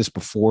I've said this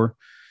before,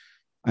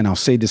 and I'll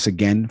say this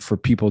again for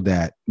people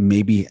that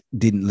maybe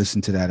didn't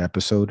listen to that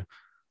episode.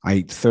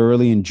 I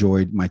thoroughly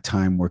enjoyed my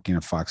time working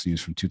at Fox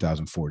News from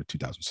 2004 to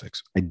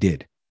 2006. I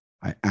did.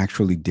 I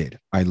actually did.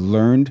 I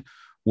learned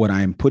what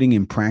I am putting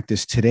in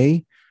practice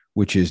today,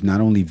 which is not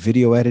only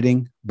video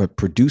editing, but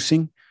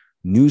producing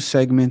news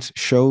segments,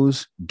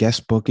 shows,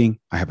 guest booking.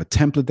 I have a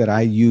template that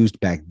I used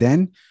back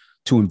then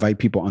to invite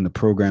people on the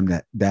program.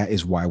 That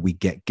is why we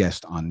get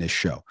guests on this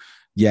show.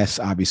 Yes,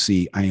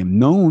 obviously, I am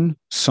known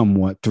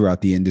somewhat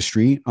throughout the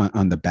industry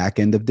on the back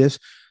end of this,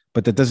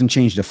 but that doesn't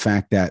change the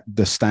fact that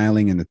the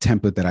styling and the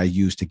template that I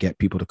use to get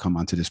people to come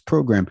onto this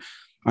program,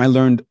 I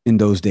learned in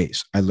those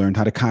days. I learned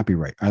how to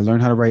copyright. I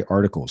learned how to write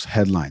articles,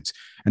 headlines.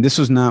 And this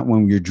was not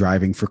when we were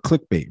driving for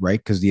clickbait, right?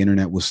 Because the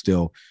internet was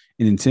still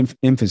in its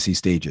infancy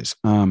stages.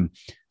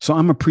 So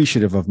I'm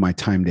appreciative of my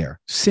time there.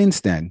 Since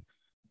then,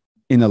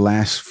 in the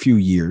last few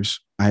years,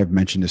 I have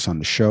mentioned this on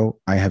the show.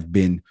 I have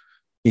been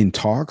in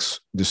talks,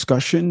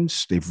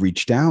 discussions. They've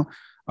reached out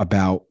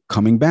about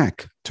coming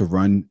back to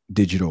run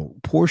digital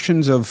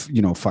portions of,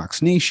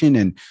 Fox Nation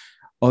and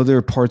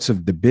other parts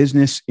of the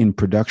business in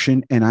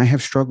production. And I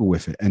have struggled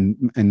with it.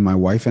 And my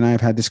wife and I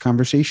have had this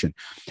conversation.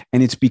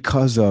 And it's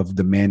because of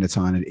the man that's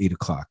on at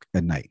 8:00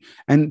 at night.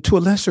 And to a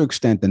lesser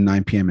extent, the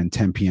 9 p.m. and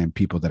 10 p.m.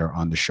 people that are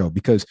on the show,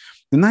 because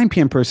the 9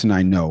 p.m. person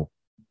I know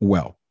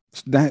well.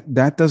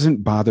 That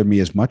doesn't bother me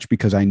as much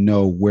because I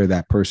know where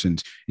that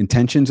person's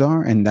intentions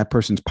are and that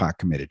person's pot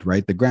committed,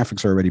 right? The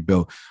graphics are already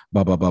built,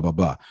 blah, blah, blah, blah,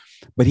 blah.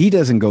 But he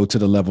doesn't go to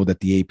the level that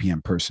the 8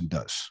 p.m. person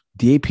does.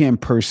 The 8 p.m.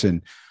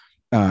 person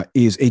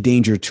is a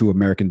danger to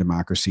American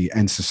democracy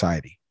and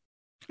society.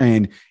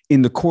 And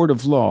in the court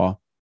of law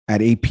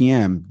at 8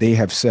 p.m., they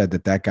have said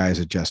that guy is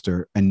a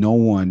jester and no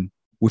one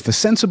with a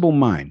sensible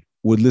mind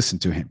would listen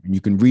to him. And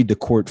you can read the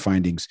court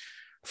findings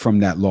from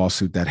that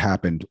lawsuit that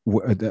happened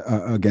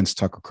against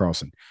Tucker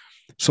Carlson.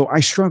 So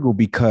I struggle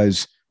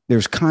because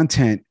there's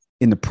content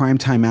in the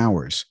primetime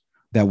hours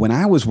that when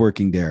I was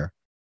working there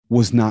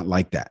was not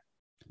like that.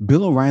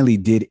 Bill O'Reilly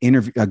did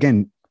interview,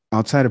 again,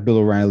 outside of Bill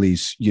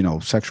O'Reilly's,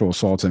 sexual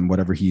assaults and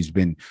whatever he's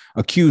been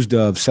accused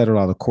of, settled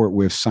out of court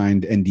with,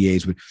 signed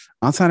NDAs with.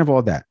 Outside of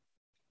all that,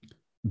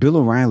 Bill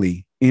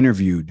O'Reilly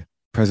interviewed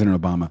President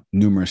Obama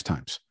numerous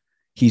times.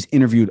 He's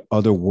interviewed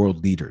other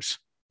world leaders.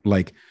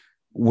 Like,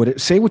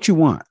 say what you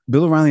want.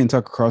 Bill O'Reilly and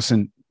Tucker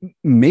Carlson,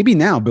 maybe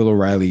now Bill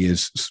O'Reilly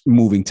is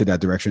moving to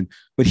that direction,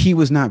 but he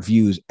was not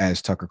viewed as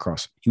Tucker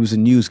Carlson. He was a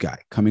news guy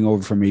coming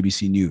over from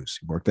ABC News.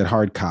 He worked at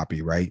Hard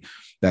Copy, right?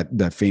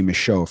 That famous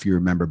show, if you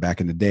remember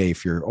back in the day,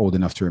 if you're old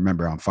enough to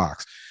remember, on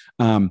Fox.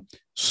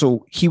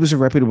 So he was a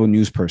reputable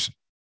news person.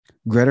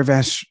 Greta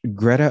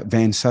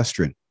Van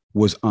Susteren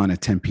was on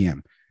at 10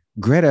 p.m.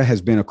 Greta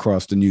has been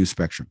across the news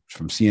spectrum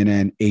from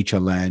CNN,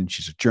 HLN.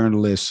 She's a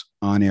journalist,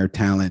 on-air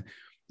talent.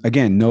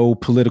 Again, no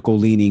political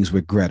leanings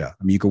with Greta.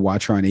 I mean, you can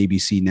watch her on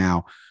ABC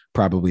now,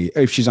 probably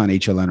if she's on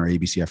HLN or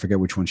ABC. I forget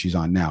which one she's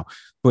on now,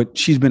 but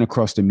she's been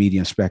across the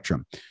media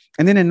spectrum.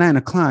 And then at 9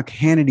 o'clock,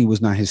 Hannity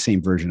was not his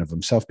same version of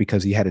himself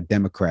because he had a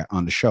Democrat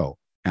on the show,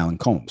 Alan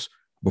Colmes,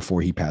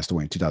 before he passed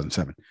away in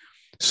 2007.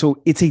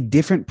 So it's a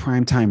different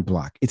primetime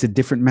block. It's a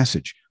different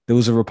message. There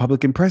was a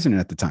Republican president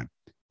at the time,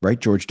 right?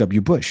 George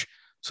W. Bush.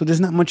 So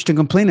there's not much to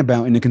complain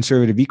about in the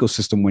conservative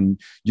ecosystem when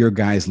your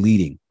guy's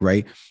leading,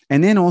 right?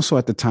 And then also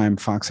at the time,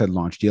 Fox had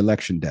launched the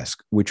election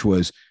desk, which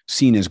was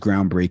seen as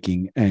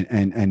groundbreaking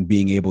and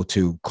being able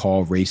to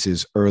call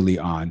races early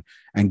on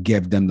and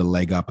give them the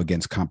leg up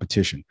against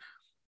competition.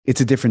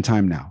 It's a different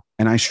time now.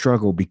 And I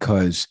struggle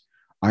because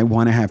I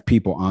want to have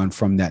people on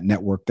from that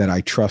network that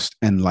I trust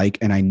and like,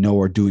 and I know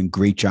are doing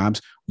great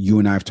jobs. You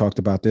and I have talked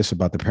about this,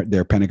 about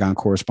their Pentagon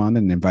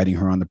correspondent and inviting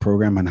her on the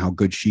program and how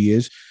good she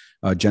is.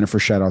 Jennifer,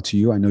 shout out to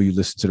you. I know you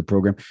listened to the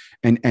program.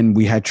 And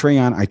we had Trey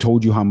on. I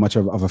told you how much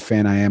of a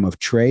fan I am of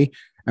Trey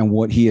and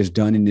what he has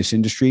done in this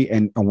industry.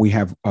 And we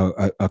have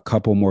a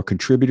couple more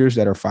contributors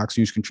that are Fox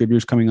News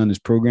contributors coming on this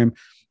program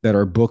that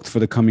are booked for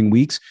the coming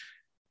weeks.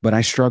 But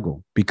I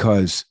struggle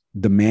because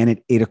the man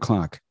at 8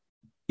 o'clock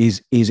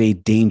is a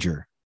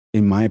danger,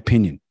 in my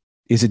opinion,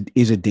 is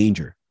a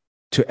danger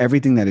to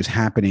everything that is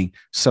happening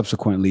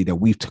subsequently that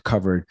we've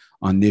covered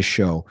on this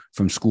show,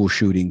 from school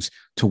shootings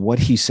to what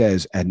he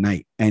says at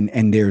night.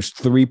 And there's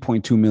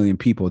 3.2 million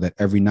people that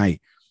every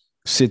night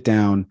sit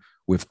down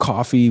with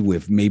coffee,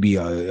 with maybe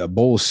a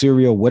bowl of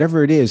cereal,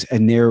 whatever it is,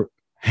 and they're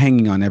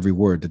hanging on every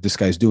word that this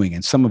guy's doing.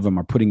 And some of them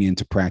are putting it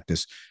into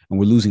practice, and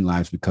we're losing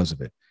lives because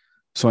of it.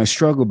 So I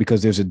struggle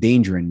because there's a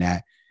danger in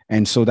that.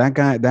 And so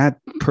that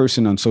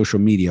person on social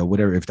media,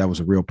 whatever, if that was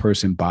a real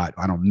person, bot,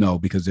 I don't know,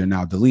 because they're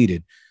now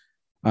deleted.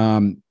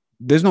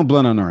 There's no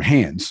blood on our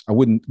hands. I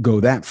wouldn't go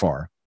that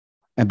far.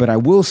 But I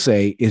will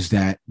say is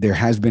that there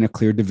has been a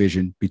clear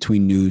division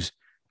between news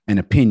and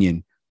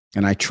opinion.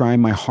 And I try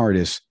my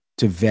hardest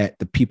to vet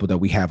the people that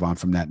we have on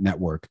from that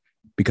network,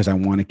 because I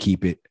want to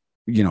keep it,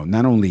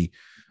 not only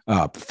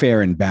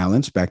fair and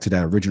balanced, back to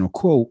that original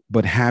quote,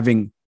 but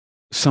having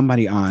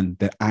somebody on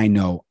that I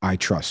know I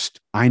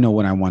trust. I know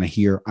what I want to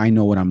hear. I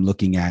know what I'm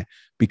looking at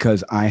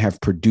because I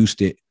have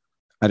produced it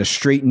at a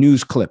straight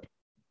news clip.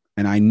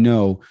 And I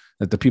know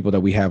that the people that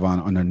we have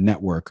on our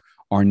network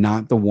are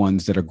not the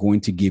ones that are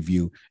going to give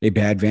you a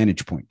bad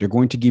vantage point. They're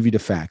going to give you the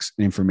facts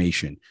and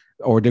information,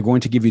 or they're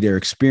going to give you their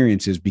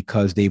experiences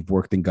because they've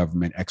worked in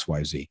government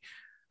XYZ.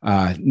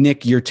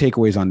 Nick, your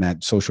takeaways on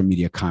that social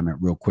media comment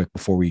real quick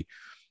before we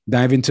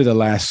dive into the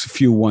last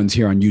few ones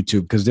here on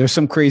YouTube, because there's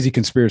some crazy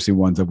conspiracy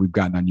ones that we've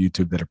gotten on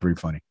YouTube that are pretty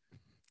funny.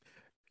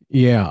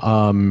 Yeah.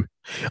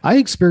 I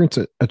experienced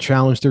a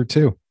challenge there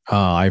too.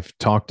 I've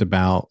talked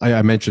about,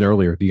 I mentioned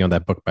earlier,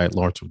 that book by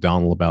Lawrence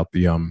O'Donnell about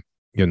the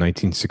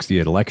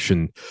 1968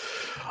 election,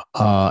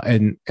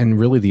 and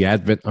really the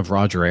advent of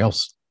Roger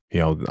Ailes.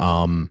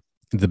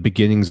 The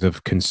beginnings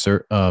of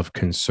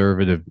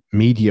conservative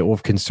media, or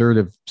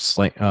conservative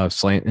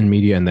slant in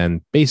media, and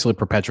then basically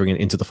perpetuating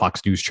it into the Fox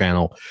News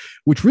channel,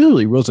 which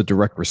really was a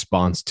direct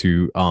response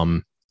to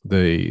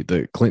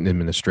the Clinton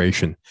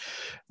administration.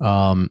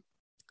 But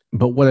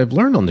what I've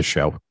learned on the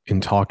show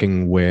in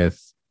talking with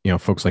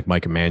folks like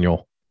Mike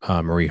Emanuel,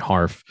 Marie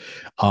Harf,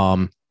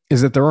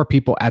 is that there are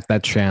people at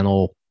that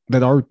channel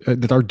that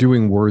are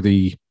doing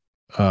worthy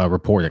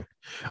reporting.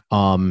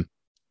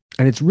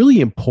 And it's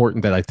really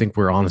important that I think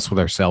we're honest with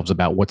ourselves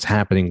about what's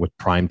happening with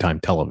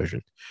primetime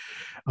television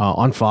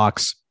on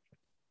Fox,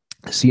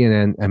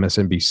 CNN,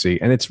 MSNBC.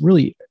 And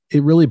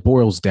it really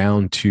boils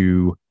down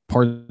to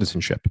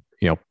partisanship.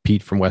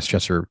 Pete from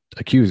Westchester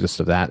accused us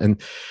of that. And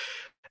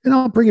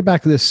I'll bring it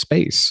back to this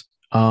space.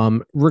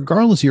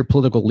 Regardless of your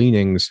political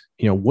leanings,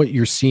 what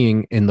you're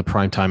seeing in the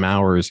primetime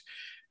hours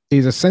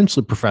is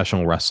essentially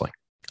professional wrestling.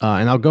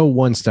 And I'll go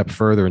one step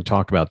further and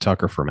talk about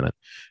Tucker for a minute.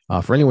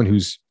 For anyone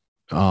who's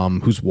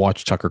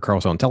watched Tucker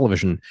Carlson on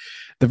television,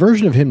 the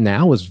version of him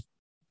now is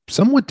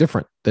somewhat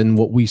different than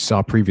what we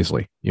saw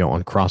previously,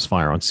 on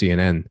Crossfire on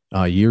CNN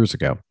years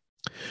ago.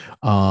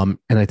 And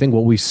I think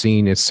what we've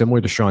seen is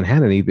similar to Sean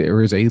Hannity.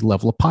 There is a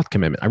level of pot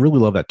commitment. I really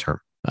love that term.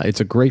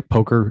 It's a great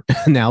poker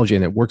analogy,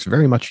 and it works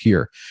very much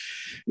here.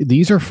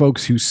 These are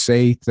folks who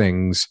say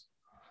things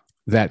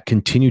that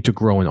continue to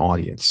grow an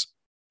audience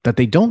that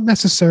they don't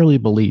necessarily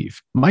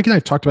believe. Mike and I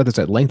have talked about this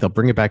at length. I'll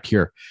bring it back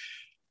here.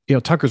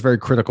 Tucker's very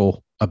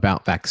critical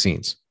about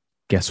vaccines.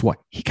 Guess what?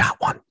 He got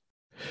one.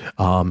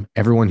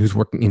 Everyone who's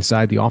working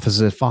inside the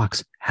offices at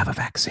Fox have a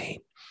vaccine.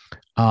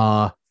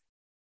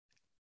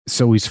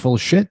 So he's full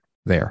of shit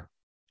there.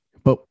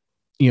 But,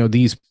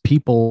 these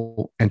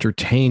people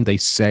entertain, they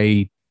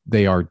say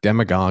they are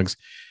demagogues,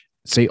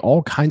 say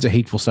all kinds of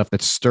hateful stuff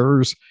that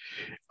stirs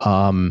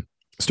the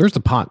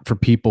pot for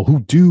people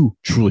who do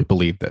truly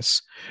believe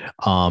this.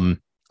 The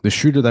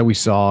shooter that we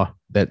saw,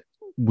 that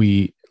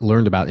we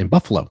learned about in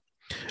Buffalo,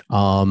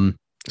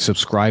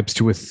 subscribes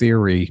to a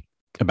theory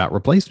about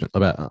replacement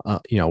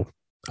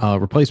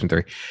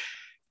theory.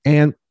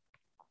 And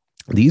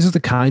These are the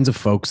kinds of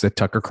folks that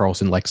Tucker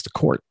Carlson likes to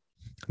court.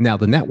 Now,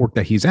 the network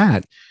that he's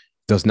at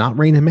does not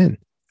rein him in.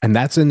 And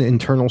that's an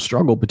internal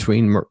struggle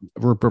between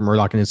Rupert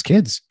Murdoch and his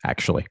kids,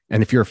 actually.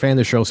 And if you're a fan of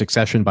the show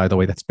Succession, by the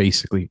way, that's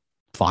basically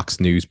Fox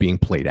News being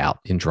played out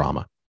in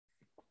drama.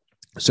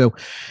 So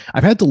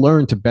I've had to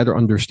learn to better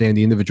understand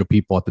the individual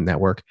people at the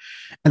network.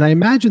 And I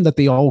imagine that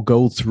they all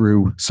go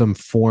through some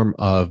form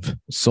of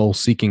soul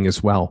seeking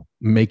as well,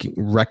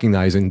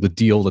 recognizing the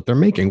deal that they're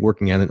making,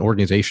 working at an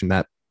organization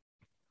that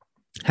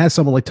has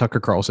someone like Tucker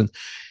Carlson,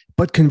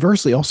 but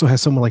conversely also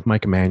has someone like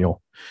Mike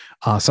Emanuel,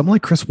 someone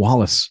like Chris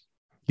Wallace.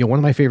 One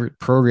of my favorite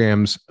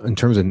programs in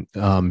terms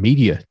of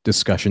media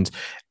discussions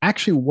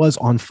actually was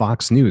on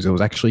Fox News. It was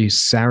actually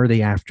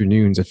Saturday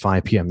afternoons at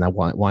 5 p.m. Now,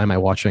 why am I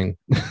watching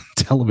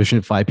television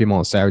at 5 p.m.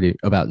 on a Saturday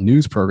about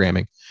news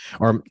programming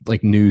or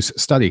like news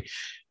study?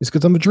 It's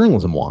because I'm a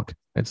journalism wonk.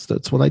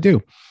 That's what I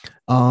do.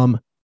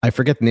 I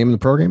forget the name of the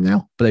program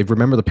now, but I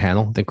remember the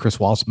panel. I think Chris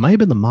Wallace might have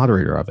been the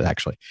moderator of it,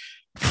 actually.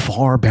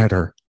 Far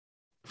better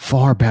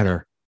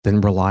than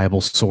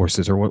reliable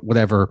sources or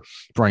whatever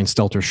Brian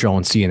Stelter's show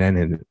on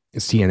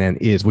CNN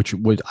is, which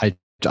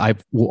I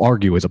will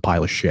argue is a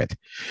pile of shit.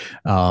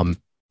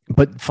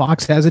 But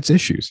Fox has its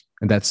issues,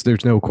 and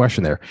there's no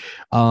question there.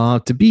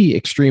 To be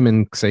extreme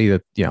and say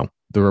that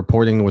the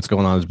reporting of what's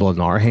going on is blood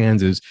in our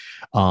hands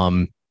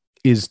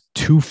is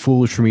too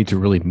foolish for me to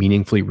really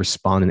meaningfully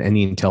respond in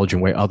any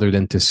intelligent way other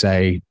than to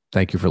say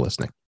thank you for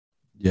listening.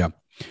 Yeah.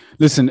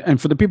 Listen,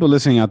 and for the people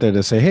listening out there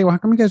to say, hey, well, how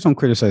come you guys don't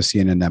criticize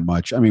CNN that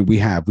much? I mean,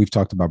 we've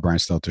talked about Brian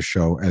Stelter's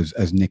show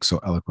as Nick so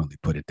eloquently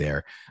put it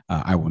there.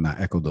 I will not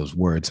echo those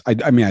words.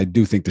 I mean, I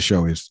do think the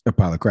show is a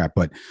pile of crap,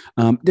 but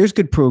there's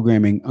good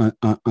programming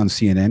on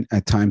CNN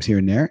at times here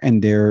and there.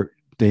 And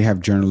they have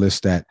journalists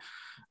that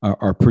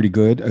are pretty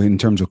good in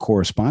terms of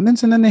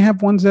correspondence. And then they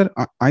have ones that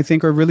I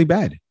think are really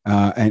bad.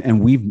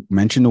 And we've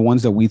mentioned the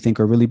ones that we think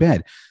are really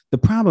bad. The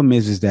problem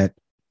is that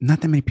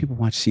not that many people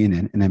watch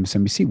CNN and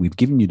MSNBC. We've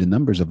given you the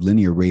numbers of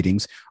linear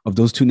ratings of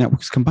those two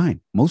networks combined.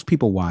 Most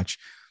people watch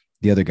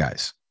the other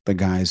guys, the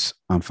guys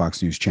on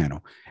Fox News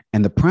Channel.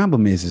 And the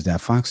problem is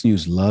that Fox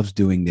News loves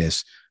doing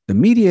this. The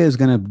media is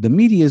gonna,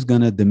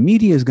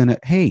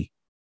 hey,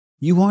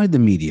 you are the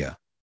media.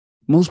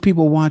 Most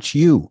people watch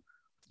you.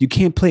 You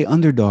can't play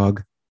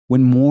underdog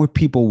when more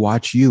people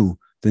watch you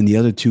than the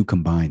other two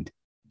combined.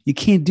 You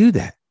can't do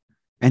that.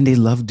 And they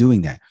love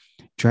doing that.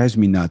 It drives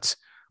me nuts.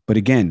 But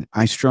again,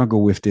 I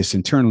struggle with this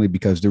internally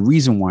because the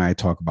reason why I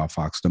talk about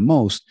Fox the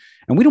most,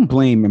 and we don't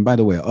blame, and by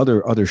the way,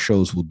 other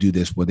shows will do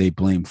this where they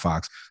blame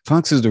Fox.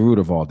 Fox is the root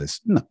of all this.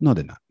 No,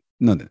 they're not.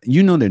 No,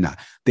 they're not.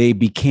 They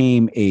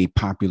became a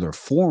popular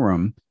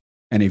forum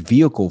and a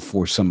vehicle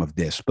for some of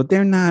this, but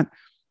they're not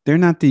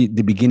the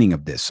beginning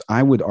of this.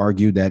 I would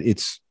argue that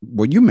it's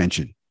what you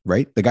mentioned,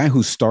 right? The guy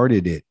who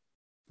started it,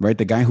 right?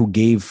 The guy who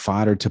gave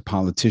fodder to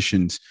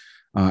politicians.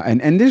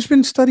 And there's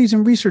been studies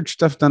and research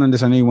stuff done on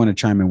this. I know you want to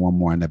chime in one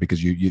more on that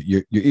because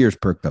your ears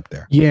perked up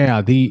there.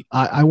 Yeah,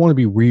 I want to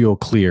be real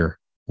clear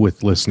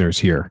with listeners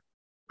here.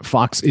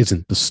 Fox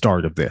isn't the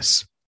start of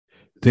this.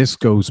 This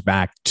goes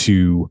back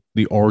to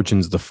the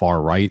origins of the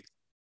far right.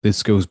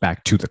 This goes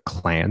back to the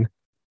Klan.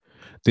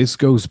 This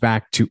goes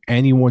back to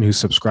anyone who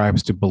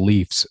subscribes to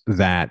beliefs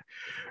that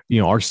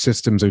our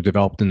systems are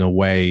developed in a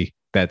way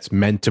that's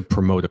meant to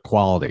promote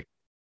equality.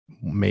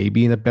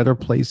 Maybe in a better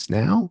place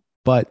now,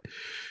 but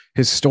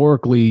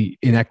historically,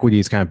 inequity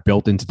is kind of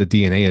built into the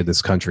DNA of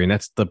this country. And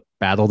that's the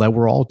battle that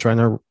we're all trying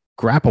to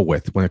grapple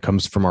with when it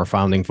comes from our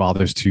founding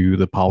fathers to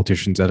the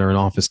politicians that are in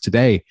office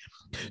today.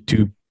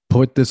 To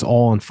put this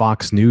all on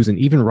Fox News and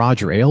even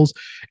Roger Ailes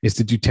is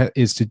to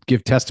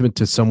give testament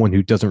to someone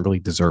who doesn't really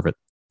deserve it.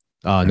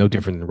 No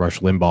different than Rush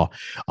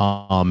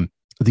Limbaugh.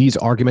 These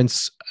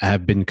arguments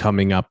have been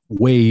coming up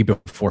way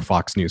before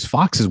Fox News.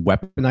 Fox has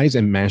weaponized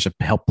and managed to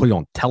help put it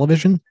on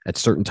television at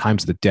certain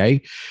times of the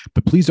day.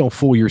 But please don't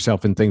fool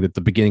yourself and think that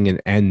the beginning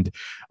and end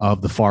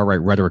of the far right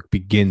rhetoric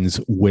begins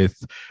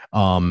with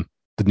the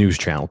news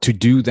channel. To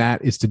do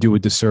that is to do a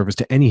disservice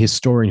to any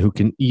historian who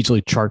can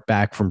easily chart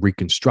back from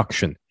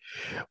Reconstruction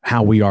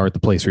how we are at the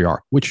place we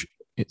are, which,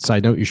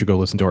 side note, you should go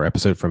listen to our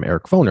episode from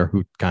Eric Foner,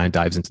 who kind of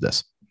dives into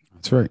this.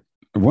 That's right.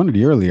 One of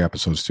the early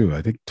episodes too.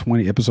 I think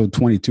episode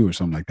 22 or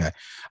something like that.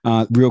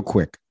 Real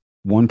quick,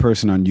 one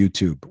person on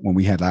YouTube, when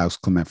we had Alex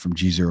Clement from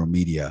G0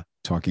 Media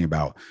talking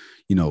about,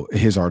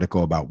 his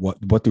article about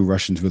what do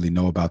Russians really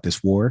know about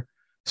this war?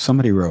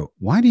 Somebody wrote,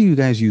 why do you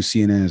guys use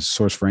CNN as a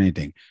source for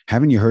anything?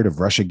 Haven't you heard of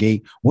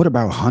Russiagate? What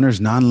about Hunter's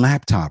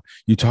non-laptop?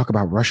 You talk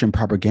about Russian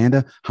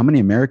propaganda. How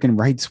many American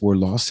rights were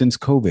lost since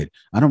COVID?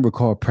 I don't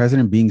recall a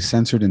president being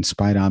censored and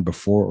spied on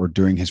before or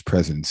during his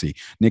presidency.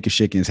 Nick is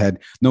shaking his head.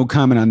 No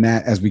comment on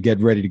that as we get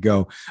ready to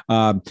go.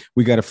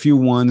 We got a few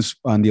ones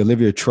on the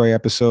Olivia Troy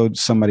episode.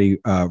 Somebody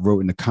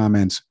wrote in the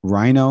comments,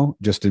 Rhino,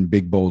 just in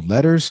big, bold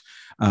letters.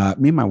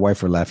 Me and my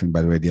wife were laughing,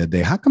 by the way, the other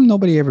day. How come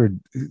nobody ever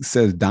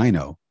says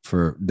Dino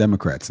for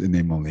Democrats in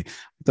name only? I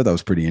thought that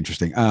was pretty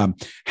interesting.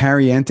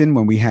 Harry Enton,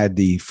 when we had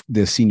the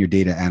senior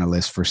data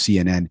analyst for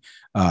CNN,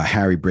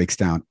 Harry breaks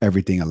down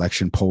everything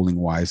election polling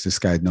wise. This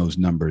guy knows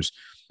numbers.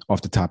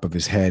 off the top of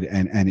his head,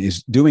 and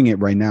is doing it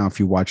right now. If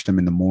you watch them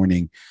in the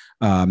morning,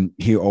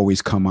 he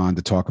always come on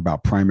to talk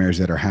about primaries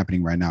that are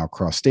happening right now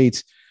across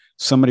states.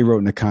 Somebody wrote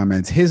in the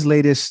comments, his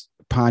latest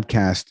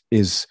podcast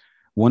is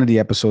one of the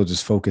episodes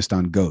is focused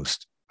on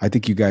Ghost. I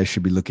think you guys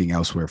should be looking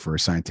elsewhere for a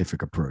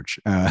scientific approach.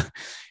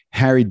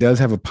 Harry does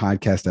have a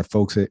podcast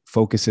that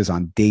focuses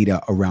on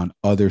data around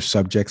other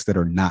subjects that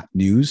are not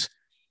news.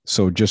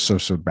 So just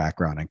some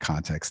background and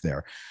context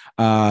there.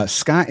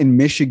 Scott in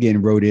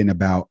Michigan wrote in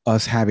about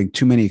us having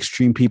too many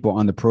extreme people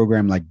on the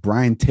program, like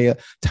Brian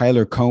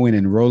Tyler Cohen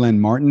and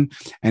Roland Martin.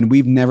 And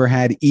we've never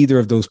had either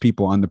of those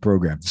people on the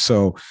program.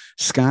 So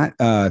Scott,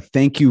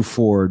 thank you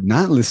for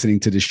not listening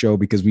to the show,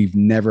 because we've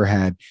never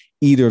had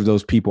either of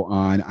those people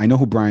on. I know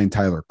who Brian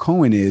Tyler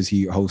Cohen is.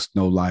 He hosts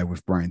No Lie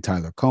with Brian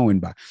Tyler Cohen,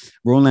 but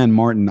Roland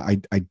Martin,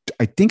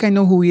 I think I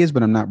know who he is,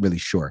 but I'm not really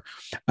sure.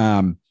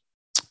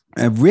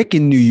 Rick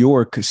in New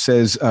York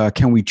says,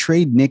 can we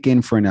trade Nick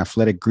in for an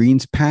Athletic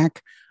Greens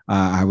pack?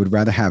 I would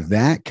rather have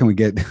that. Can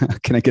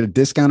I get a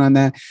discount on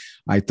that?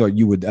 I thought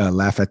you would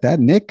laugh at that.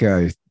 Nick,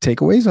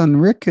 takeaways on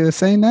Rick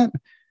saying that?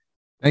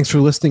 Thanks for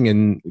listening,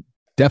 and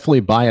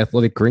definitely buy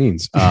Athletic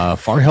Greens.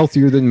 Far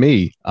healthier than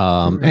me.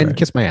 And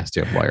kiss my ass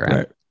too while you're at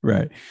it.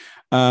 Right.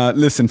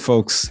 Listen,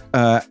 folks,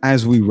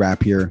 as we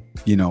wrap here,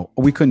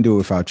 we couldn't do it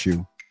without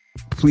you.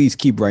 Please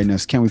keep writing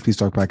us. Can we please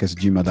talk podcast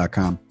at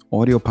gmail.com?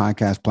 Audio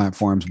podcast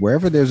platforms,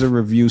 wherever there's a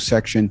review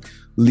section,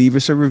 leave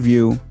us a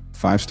review,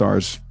 5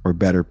 stars or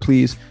better,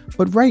 please.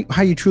 But write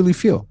how you truly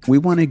feel. We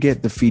want to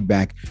get the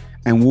feedback,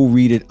 and we'll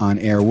read it on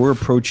air. We're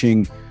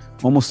approaching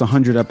almost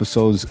 100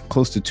 episodes,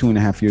 close to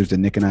 2.5 years that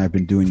Nick and I have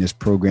been doing this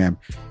program.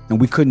 And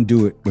we couldn't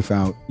do it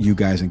without you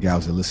guys and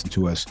gals that listen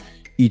to us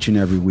each and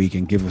every week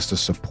and give us the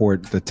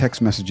support, the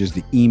text messages,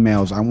 the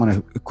emails. I want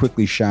to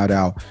quickly shout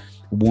out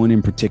one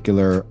in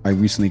particular. I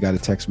recently got a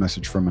text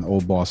message from an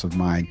old boss of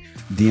mine,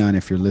 Dion,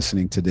 if you're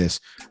listening to this,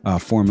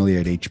 formerly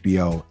at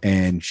HBO.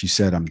 And she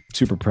said, I'm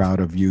super proud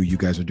of you. You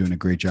guys are doing a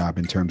great job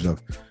in terms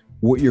of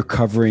what you're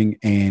covering.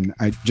 And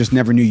I just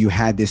never knew you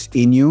had this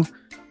in you,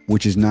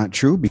 which is not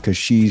true, because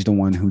she's the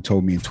one who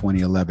told me in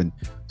 2011,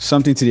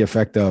 something to the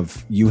effect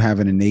of, you have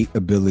an innate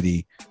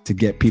ability to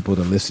get people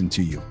to listen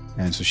to you.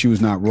 And so she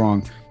was not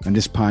wrong. And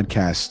this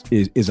podcast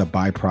is a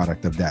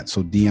byproduct of that.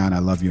 So Dion, I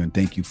love you and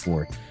thank you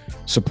for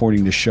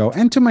supporting the show.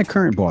 And to my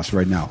current boss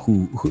right now,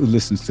 who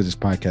listens to this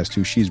podcast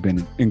too, she's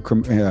been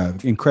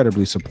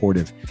incredibly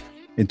supportive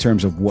in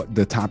terms of what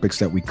the topics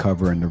that we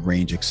cover and the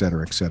range, et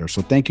cetera, et cetera.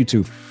 So thank you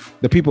to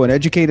the people at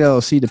Educate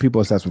LLC, the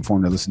people at Stats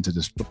Reform that listen to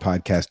this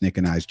podcast, Nick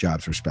and I's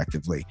jobs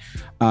respectively.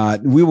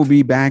 We will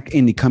be back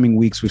in the coming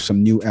weeks with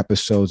some new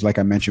episodes. Like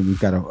I mentioned, we've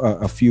got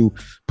a few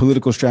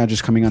political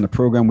strategists coming on the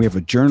program. We have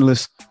a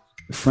journalist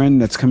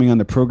friend that's coming on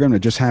the program that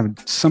just had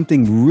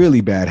something really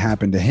bad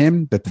happen to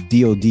him that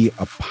the DOD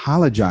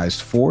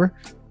apologized for.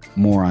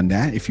 More on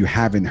that. If you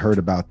haven't heard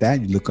about that,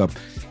 you look up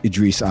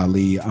Idris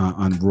Ali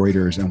on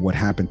Reuters and what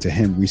happened to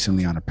him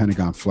recently on a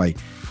Pentagon flight.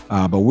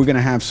 But we're going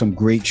to have some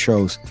great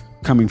shows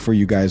coming for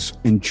you guys.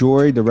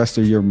 Enjoy the rest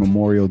of your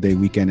Memorial Day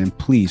weekend, and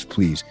please,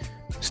 please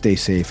stay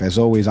safe. As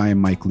always, I am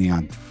Mike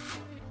Leon.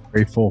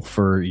 Grateful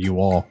for you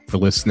all for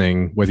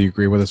listening, whether you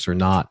agree with us or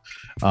not.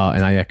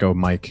 And I echo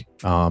Mike.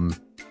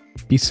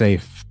 Be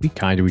safe. Be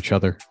kind to each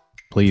other.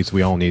 Please,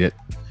 we all need it.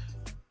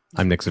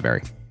 I'm Nick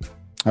Zaveri.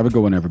 Have a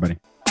good one, everybody.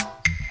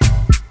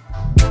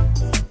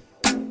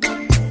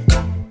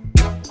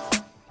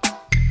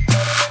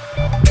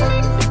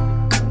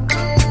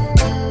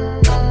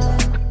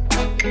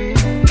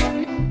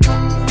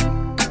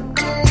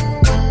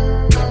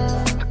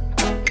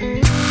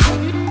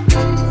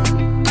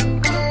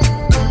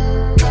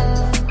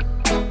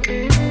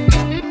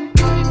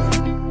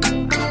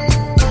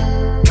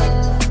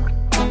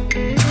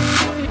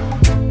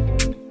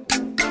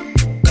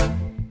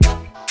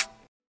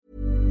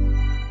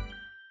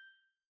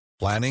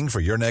 Planning for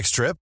your next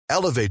trip?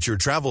 Elevate your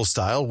travel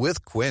style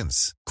with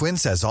Quince.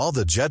 Quince has all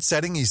the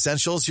jet-setting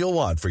essentials you'll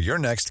want for your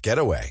next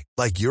getaway,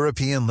 like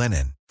European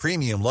linen,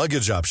 premium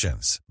luggage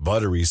options,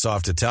 buttery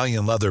soft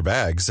Italian leather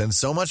bags, and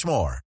so much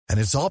more. And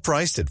it's all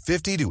priced at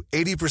 50 to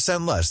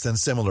 80% less than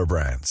similar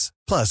brands.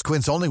 Plus,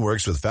 Quince only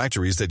works with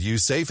factories that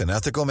use safe and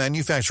ethical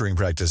manufacturing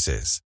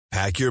practices.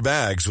 Pack your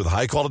bags with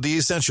high-quality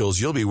essentials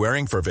you'll be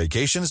wearing for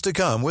vacations to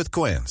come with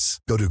Quince.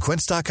 Go to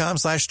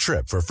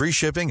quince.com/trip for free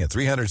shipping and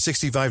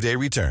 365-day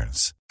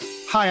returns.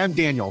 Hi, I'm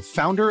Daniel,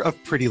 founder of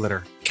Pretty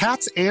Litter.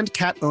 Cats and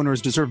cat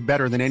owners deserve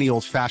better than any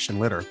old-fashioned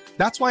litter.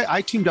 That's why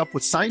I teamed up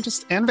with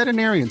scientists and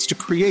veterinarians to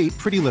create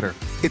Pretty Litter.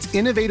 Its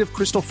innovative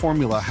crystal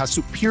formula has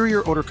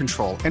superior odor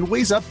control and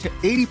weighs up to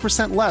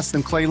 80% less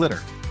than clay litter.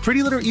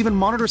 Pretty Litter even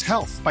monitors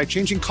health by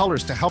changing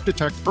colors to help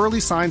detect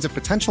early signs of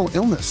potential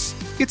illness.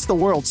 It's the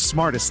world's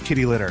smartest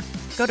kitty litter.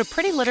 Go to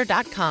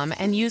prettylitter.com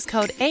and use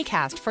code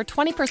ACAST for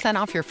 20%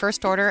 off your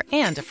first order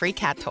and a free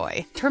cat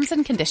toy. Terms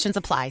and conditions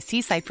apply.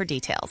 See site for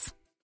details.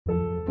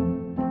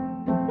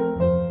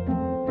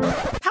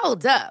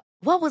 Hold up.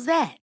 What was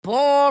that?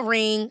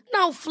 Boring.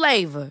 No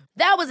flavor.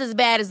 That was as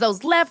bad as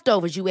those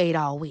leftovers you ate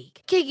all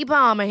week. Keke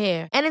Palmer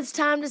here, and it's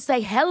time to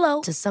say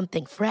hello to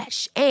something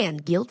fresh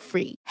and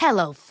guilt-free.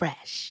 Hello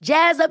Fresh.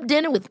 Jazz up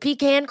dinner with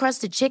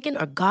pecan-crusted chicken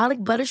or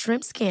garlic butter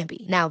shrimp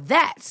scampi. Now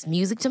that's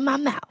music to my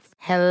mouth.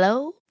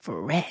 Hello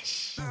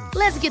Fresh.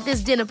 Let's get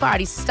this dinner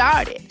party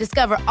started.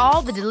 Discover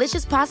all the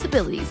delicious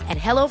possibilities at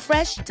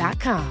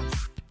HelloFresh.com.